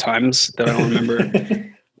so few times that I don't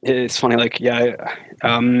remember. It's funny, like yeah,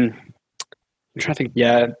 I'm trying to think.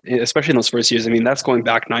 Yeah, especially in those first years. I mean, that's going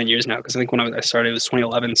back 9 years now because I think when I started it was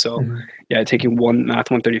 2011. So Mhm. yeah, taking one math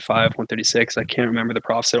 135, 136. I can't remember the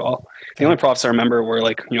profs at all. The only Okay. profs I remember were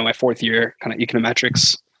like my fourth year kind of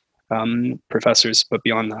econometrics professors, but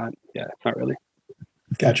beyond that, yeah, not really.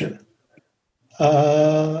 Gotcha.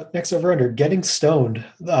 Next over under getting stoned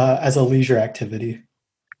as a leisure activity.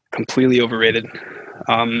 Completely overrated.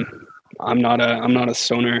 Um, I'm not a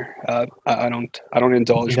stoner. I don't You're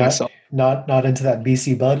indulge myself. not into that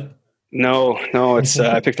BC bud. No, no, it's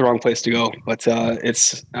I picked the wrong place to go, but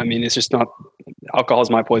it's I mean it's just not alcohol is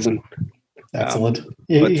my poison. Excellent. Um,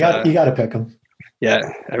 You but got to pick them. yeah,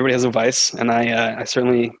 everybody has a vice, and I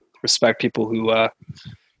certainly respect people who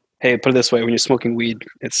hey, put it this way: when you're smoking weed,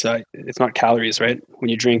 it's not calories, right? When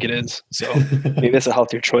you drink, it is. So maybe it's a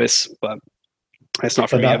healthier choice, but it's not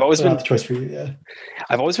for me. But not the choice for you. Yeah.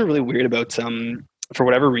 I've always been really weird about for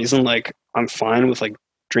whatever reason, like I'm fine with like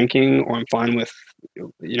drinking, or I'm fine with,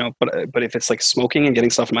 but if it's like smoking and getting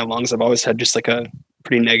stuff in my lungs, I've always had just like a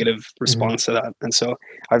pretty negative Mhm. response to that. And so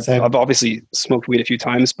I've Same. obviously smoked weed a few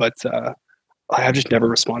times, but I've just never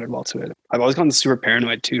responded well to it. I've always gotten super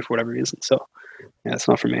paranoid too for whatever reason. So yeah, it's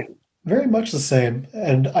not for me. Very much the same.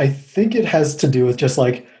 And I think it has to do with just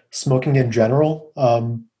like smoking in general,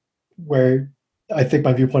 where I think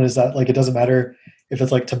my viewpoint is that like it doesn't matter if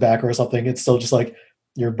it's like tobacco or something, it's still just like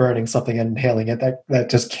you're burning something and inhaling it. That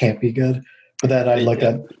just can't be good. But then I look Yeah,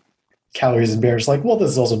 at calories and beers like, well, this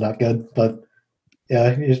is also not good. But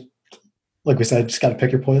yeah, like we said, just got to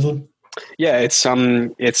pick your poison. yeah, it's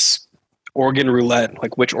organ roulette.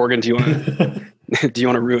 Like, which organ do you want to do you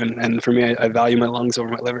want to ruin? And for me, I value my lungs over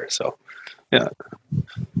my liver. So yeah,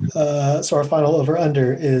 So our final over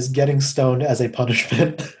under is getting stoned as a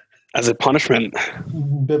punishment, as a punishment.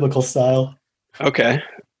 biblical style. Okay,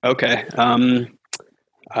 okay.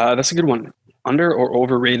 That's a good one. Under or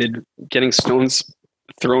overrated getting stones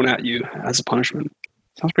thrown at you as a punishment?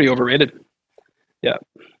 Sounds pretty overrated. Yeah,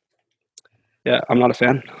 yeah. I'm not a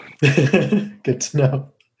fan. Good to know.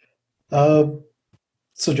 Um,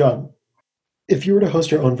 so, John, if you were to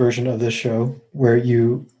host your own version of this show where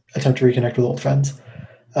you attempt to reconnect with old friends,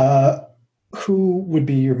 uh, who would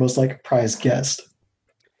be your most like prized guest?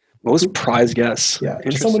 Most Who, prize guess. yeah,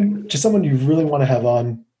 Interesting. just someone you really want to have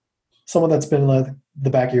on, someone that's been like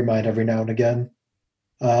the back of your mind every now and again,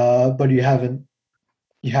 but you haven't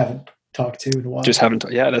talked to in a Just while. haven't.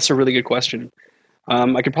 Yeah, that's a really good question.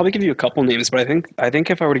 I could probably give you a couple names, but I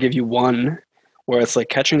think if I were to give you one, where it's like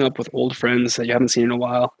catching up with old friends that you haven't seen in a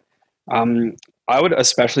while, um, I would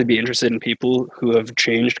especially be interested in people who have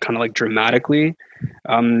changed kind of like dramatically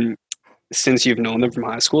um, since you've known them from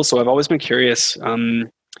high school. So I've always been curious,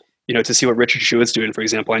 to see what Richard Schuett's doing. For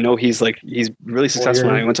example, I know he's really successful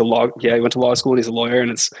now. He Lawyer. went to law. Yeah, he went to law school and he's a lawyer. And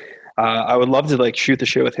it's I would love to like shoot the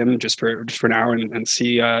shit with him just for an hour and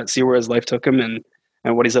see where his life took him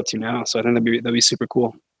and what he's up to now. So I think that'd be super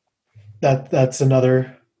cool. That's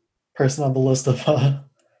another person on the list of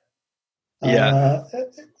Yeah, uh,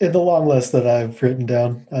 in the long list that I've written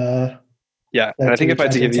down yeah. And I to think if I reach had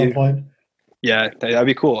out to to give at some you, point. yeah, that'd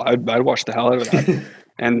be cool. I'd watch the hell out of that.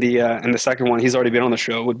 And the second one, he's already been on the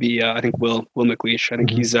show. Would be I think Will McLeish. I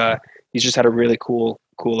think Mhm. he's just had a really cool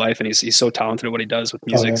life, and he's so talented at what he does with Oh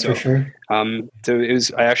music. yeah, for So sure. so it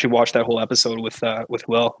was. I actually watched that whole episode with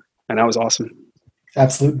Will, and that was awesome.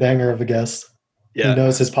 Absolute banger of a guest. He Yeah.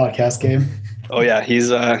 knows his podcast game Oh yeah.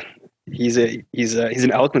 He's an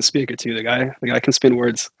eloquent speaker too. The guy can spin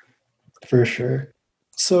words. for sure.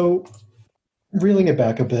 So, reeling it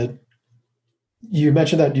back a bit, you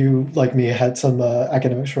mentioned that you, like me, had some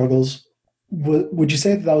academic struggles. Would you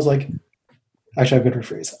say that was like, actually, I'm going to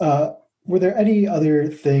rephrase. Were there any other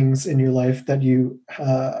things in your life that you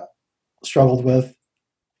struggled with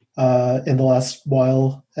in the last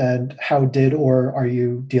while, and how did or are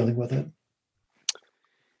you dealing with it?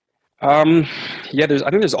 Um, yeah. I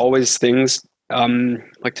think there's always things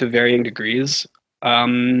like to varying degrees.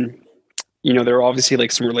 Um, there are obviously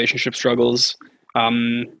like some relationship struggles.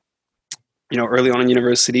 Um, early on in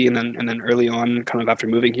university, and then early on, kind of after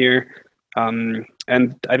moving here. And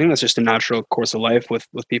I think that's just a natural course of life with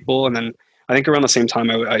people. And then I think around the same time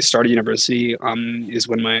I started university is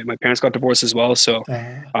when my parents got divorced as well. So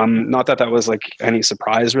Uh, not that was like any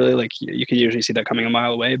surprise really. Like you could usually see that coming a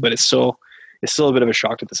mile away, but it's still a bit of a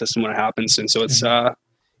shock to the system when it happens. And so it's mhm.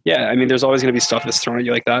 yeah. I mean, there's always going to be stuff that's thrown at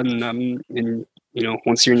you like that, and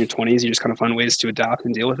once you're in your 20s, you just kind of find ways to adapt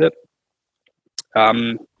and deal with it.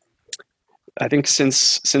 Um, I think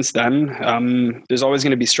since then, there's always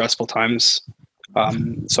going to be stressful times.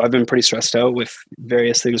 So I've been pretty stressed out with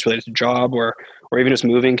various things related to job or even just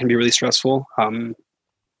moving can be really stressful.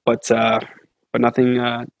 But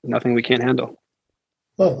nothing we can't handle.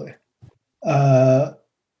 Lovely. Uh,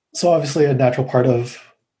 so obviously, a natural part of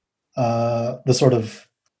the sort of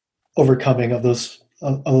overcoming of those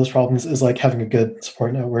problems is like having a good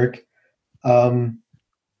support network. Um,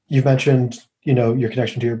 you've mentioned, your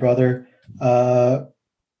connection to your brother. Uh,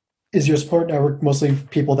 is your support network mostly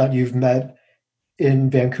people that you've met in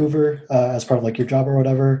Vancouver as part of like your job or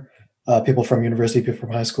whatever? People from university, people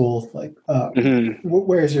from high school. Like, Hmm.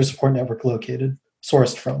 where is your support network located?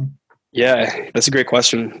 Sourced from? Yeah, that's a great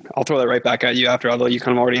question. I'll throw that right back at you after, although you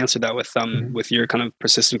kind of already answered that Mhm. with your kind of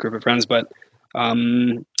persistent group of friends. But I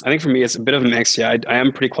think for me, it's a bit of a mix. Yeah, I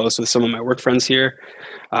am pretty close with some of my work friends here.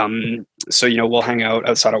 So we'll hang out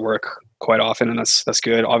outside of work quite often, and that's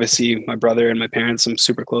good. Obviously, my brother and my parents I'm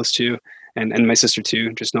super close to, and my sister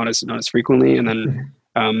too, just not as frequently. And then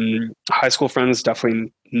Mhm. high school friends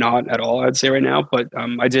definitely not at all, I'd say right now. But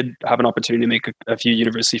I did have an opportunity to make a few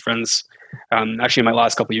university friends Actually, my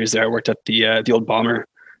last couple of years there, I worked at the old Bomber.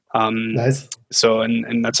 Um, Nice. so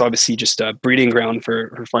and that's obviously just a breeding ground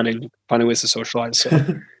for finding ways to socialize. So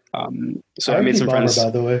I made R&B some Bomber, friends. by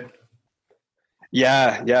the way.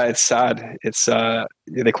 Yeah, yeah, it's sad. It's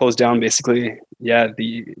they closed down basically. Yeah,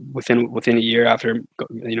 the within a year after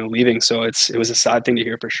leaving. So it was a sad thing to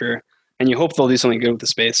hear for sure. And you hope they'll do something good with the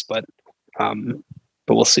space, um,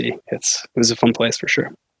 but we'll see. It was a fun place for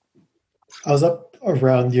sure. I was up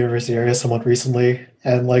around the university area somewhat recently,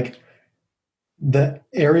 and like the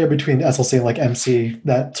area between SLC and like MC,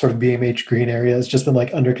 that sort of BMH green area, has just been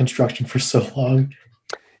like under construction for so long.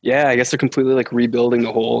 Yeah, I guess they're completely like rebuilding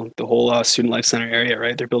the whole student life center area,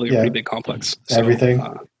 right? They're building a pretty Yeah, big complex. So everything.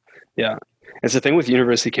 yeah, it's the thing with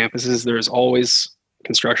university campuses. There's always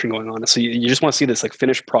construction going on, so you just want to see this like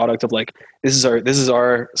finished product of like this is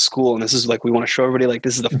our school, and this is like we want to show everybody like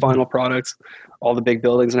this is the Mhm. final product, all the big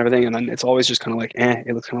buildings and everything, and then it's always just kind of like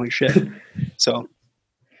it looks kind of like shit. So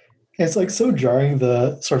It's like so jarring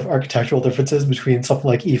the sort of architectural differences between something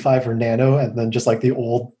like E5 or Nano and then just like the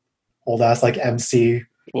old ass like MC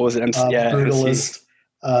what was it? Yeah, MC. brutalist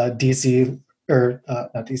DC or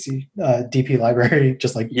not DC DP library,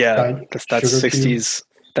 just like Yeah, giant that's that sugar cube. 60s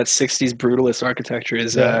that 60s brutalist architecture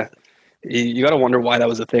is Yeah, you got to wonder why that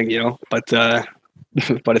was a thing, but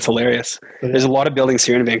but it's hilarious. but There's yeah, a lot of buildings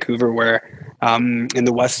here in Vancouver where in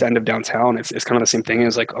the west end of downtown it's kind of the same thing.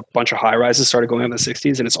 It's like a bunch of high rises started going up in the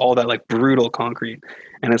 60s, and it's all that like brutal concrete,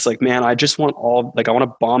 and it's like, man, I just want all like I want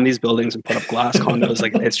to bomb these buildings and put up glass condos.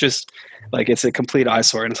 Like it's just like it's a complete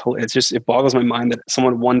eyesore, and it's just it boggles my mind that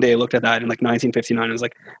someone one day looked at that in like 1959 and was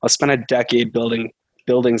like, I'll spend a decade building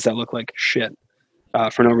buildings that look like shit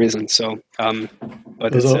for no reason. So,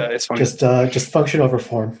 but those are it's funny. just function over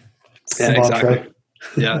form. It's Yeah, the exactly. mantra.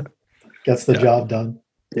 Yeah, Gets the yeah, job done.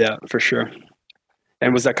 yeah, for sure.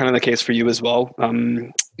 And was that kind of the case for you as well?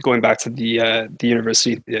 Going back to the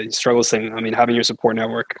university struggles thing. I mean, having your support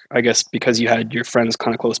network, I guess, because you had your friends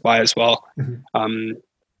kind of close by as well. Mhm. Um,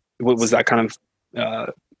 was that kind of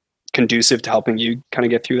conducive to helping you kind of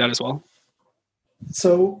get through that as well?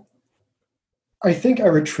 So I think I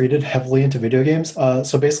retreated heavily into video games.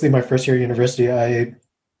 So basically, my first year at university, I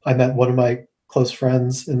met one of my close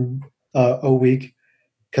friends in a week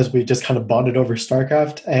because we just kind of bonded over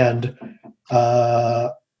StarCraft and uh,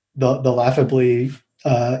 the laughably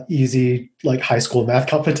easy like high school math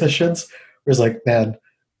competitions. Where it's like, man,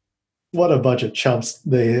 what a bunch of chumps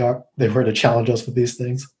they are. They were to challenge us with these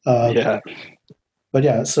things. Yeah, But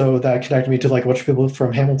yeah, so that connected me to like a bunch of people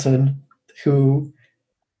from Hamilton who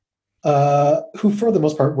who for the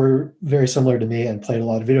most part were very similar to me and played a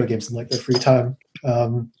lot of video games in like their free time.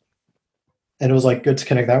 Um, and it was like good to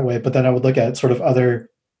connect that way. But then I would look at sort of other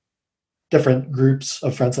different groups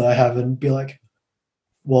of friends that I have and be like,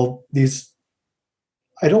 well, these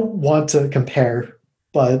I don't want to compare,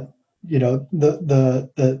 but you know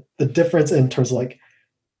the difference in terms of like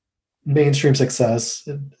mainstream success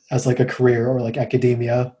as like a career or like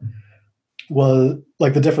academia was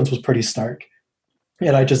like the difference was pretty stark,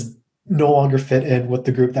 and I just no longer fit in with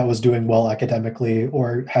the group that was doing well academically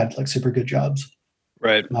or had like super good jobs.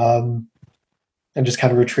 right. Um, and just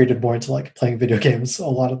kind of retreated more into like playing video games a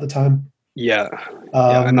lot of the time. Yeah,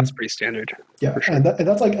 yeah, and that's Um, pretty standard yeah, for sure. and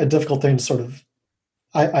that's like a difficult thing to sort of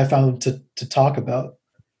I found to talk about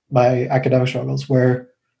my academic struggles, where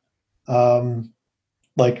um,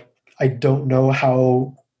 like I don't know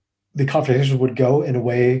how the conversation would go in a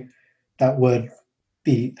way that would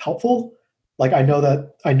be helpful. Like I knew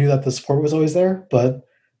that the support was always there, but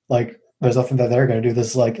like there's nothing that they're going to do. This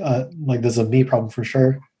is like this is a me problem for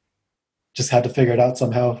sure. Just had to figure it out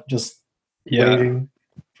somehow. Just Yeah, waiting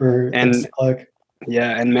for things and to click.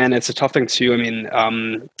 yeah, and man, it's a tough thing too. I mean,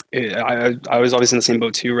 I was obviously in the same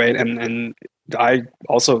boat too, right? And I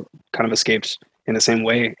also kind of escaped in the same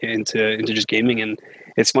way into just gaming. And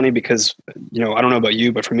it's funny because I don't know about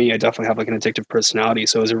you, but for me, I definitely have like an addictive personality.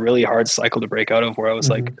 So it was a really hard cycle to break out of, where I was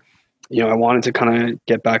like, Hmm. I wanted to kind of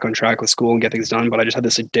get back on track with school and get things done, but I just had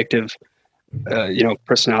this addictive,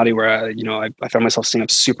 personality where I found myself staying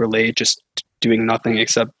up super late, just doing nothing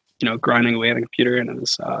except grinding away on the computer, and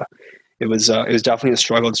it was definitely a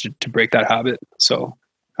struggle to break that habit. So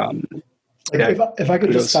um, Like yeah, if I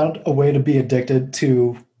could just kudos. found a way to be addicted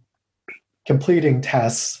to completing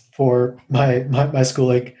tasks for my school,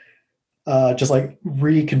 like just like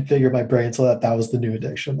reconfigure my brain so that that was the new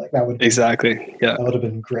addiction. Like Exactly. Yeah. that would have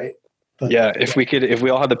been great. But Yeah. yeah, If we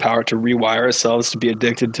all had the power to rewire ourselves to be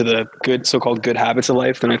addicted to the good, so-called good habits of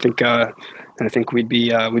life, then I think we'd be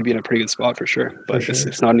in a pretty good spot for sure. for But it's sure,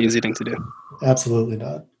 it's not an easy thing to do. absolutely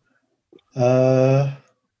not. Uh,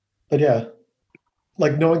 but yeah,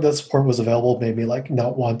 like knowing that support was available made me like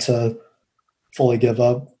not want to fully give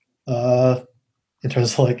up uh, in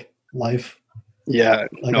terms of like life. Yeah,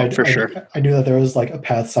 Like no, for sure. I knew that there was like a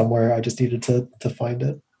path somewhere. I just needed to find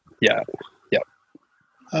it. Yeah,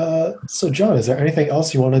 yeah. So John, is there anything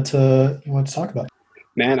else you wanted to talk about?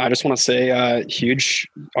 Man, I just want to say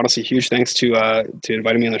honestly, huge thanks to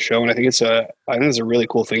inviting me on the show. And I think it's a really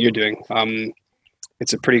cool thing you're doing.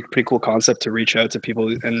 It's a pretty cool concept to reach out to people,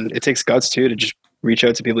 and it takes guts too to just reach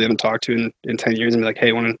out to people you haven't talked to in 10 years and be like,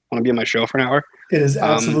 hey, want to be on my show for an hour? It is Um,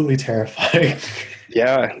 absolutely terrifying.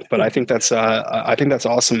 yeah, but I think that's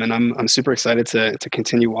awesome, and I'm super excited to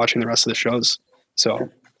continue watching the rest of the shows. So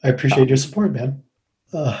I appreciate your um, support, man.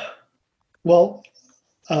 Uh, well,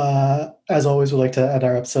 as always, we like to end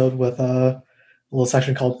our episode with a little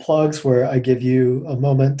section called plugs, where I give you a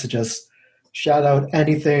moment to just shout out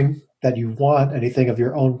anything that you want, anything of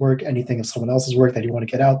your own work, anything of someone else's work that you want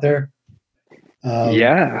to get out there. Um,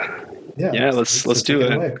 yeah, yeah, yeah, so let's take do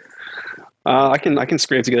it it. away. I can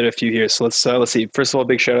scrape together a few here. So let's see. First of all,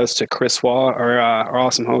 big shout outs to Chris Waugh, our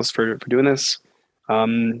awesome host for doing this.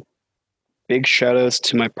 Um, Big shout outs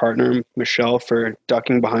to my partner Michelle for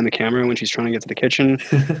ducking behind the camera when she's trying to get to the kitchen.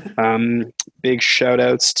 Um, big shout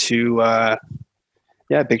outs to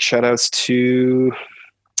big shout outs to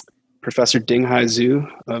Professor Ding Hai Zhu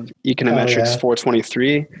of Oh Econometrics yeah,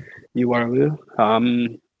 423, URLU.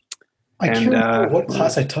 I And can't remember what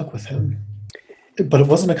class I took with him, but it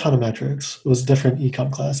wasn't econometrics. It was a different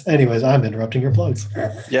econ class. Anyways, I'm interrupting your plugs.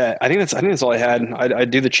 Yeah, I think that's all I had. I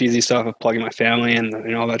do the cheesy stuff of plugging my family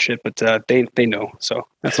and all that shit, but they know, so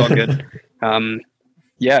that's all good. Um,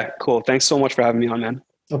 yeah, cool. Thanks so much for having me on, man.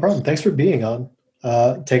 No problem. Thanks for being on.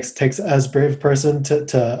 Takes as brave a person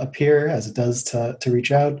to appear as it does to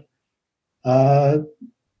reach out. Uh,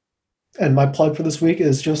 and my plug for this week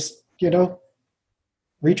is just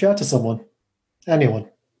reach out to someone, anyone.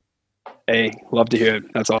 Hey, love to hear it.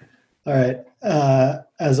 That's all. All right.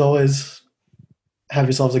 As always, have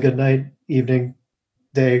yourselves a good night, evening,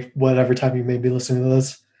 day, whatever time you may be listening to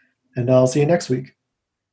this, and I'll see you next week.